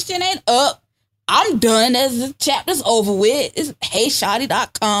 Nah, this shit ain't up. I'm done. As the chapter's over with. It's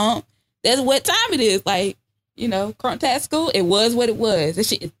HeyShawty.com. That's what time it is. Like, you know, Crunk, it was what it was. This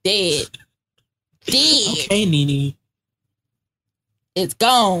shit is dead. Dead. Okay, Nene. It's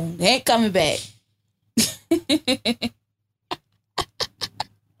gone. It ain't coming back.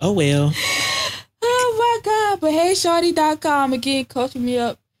 Oh well. Oh my God. But HeyShawty.com, again, coaching me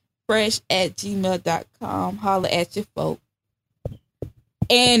up fresh@gmail.com. Holla at your folk.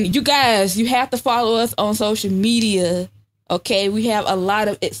 And you guys, you have to follow us on social media. Okay, we have a lot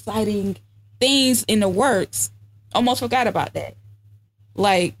of exciting things in the works. Almost forgot about that.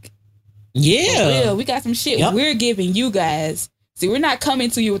 Like, yeah, we got some shit we're giving you guys. See, we're not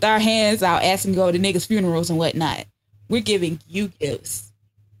coming to you with our hands out asking to go to niggas' funerals and whatnot. We're giving you gifts,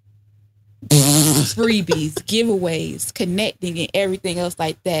 freebies, giveaways, connecting, and everything else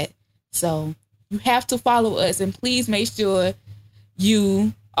like that. So you have to follow us, and please make sure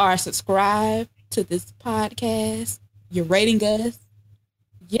you are subscribed to this podcast. You're rating us.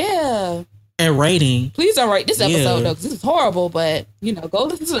 Yeah. And rating. Please don't rate this episode, though, because this is horrible, but, go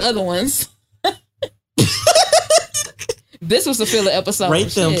listen to the other ones. This was a filler episode. Rate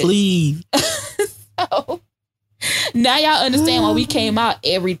them, please. So, now y'all understand why we came out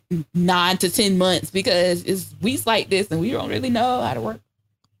every 9 to 10 months, because it's weeks like this, and we don't really know how to work.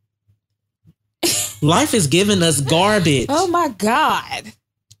 Life is giving us garbage. Oh, my God.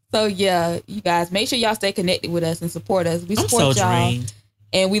 So, yeah, you guys, make sure y'all stay connected with us and support us. We support y'all. Drained.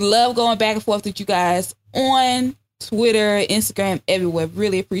 And we love going back and forth with you guys on Twitter, Instagram, everywhere.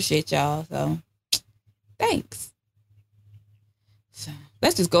 Really appreciate y'all. So, thanks. So,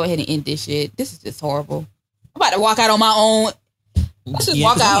 let's just go ahead and end this shit. This is just horrible. I'm about to walk out on my own. Let's just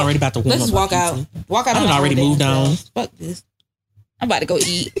walk out. I'm already about to Let's just walk out. Walk out on my own. I already moved on. Fuck this. I'm about to go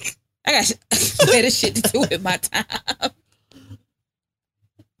eat. I got better shit to do with my time.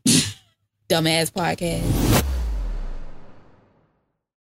 Dumbass podcast.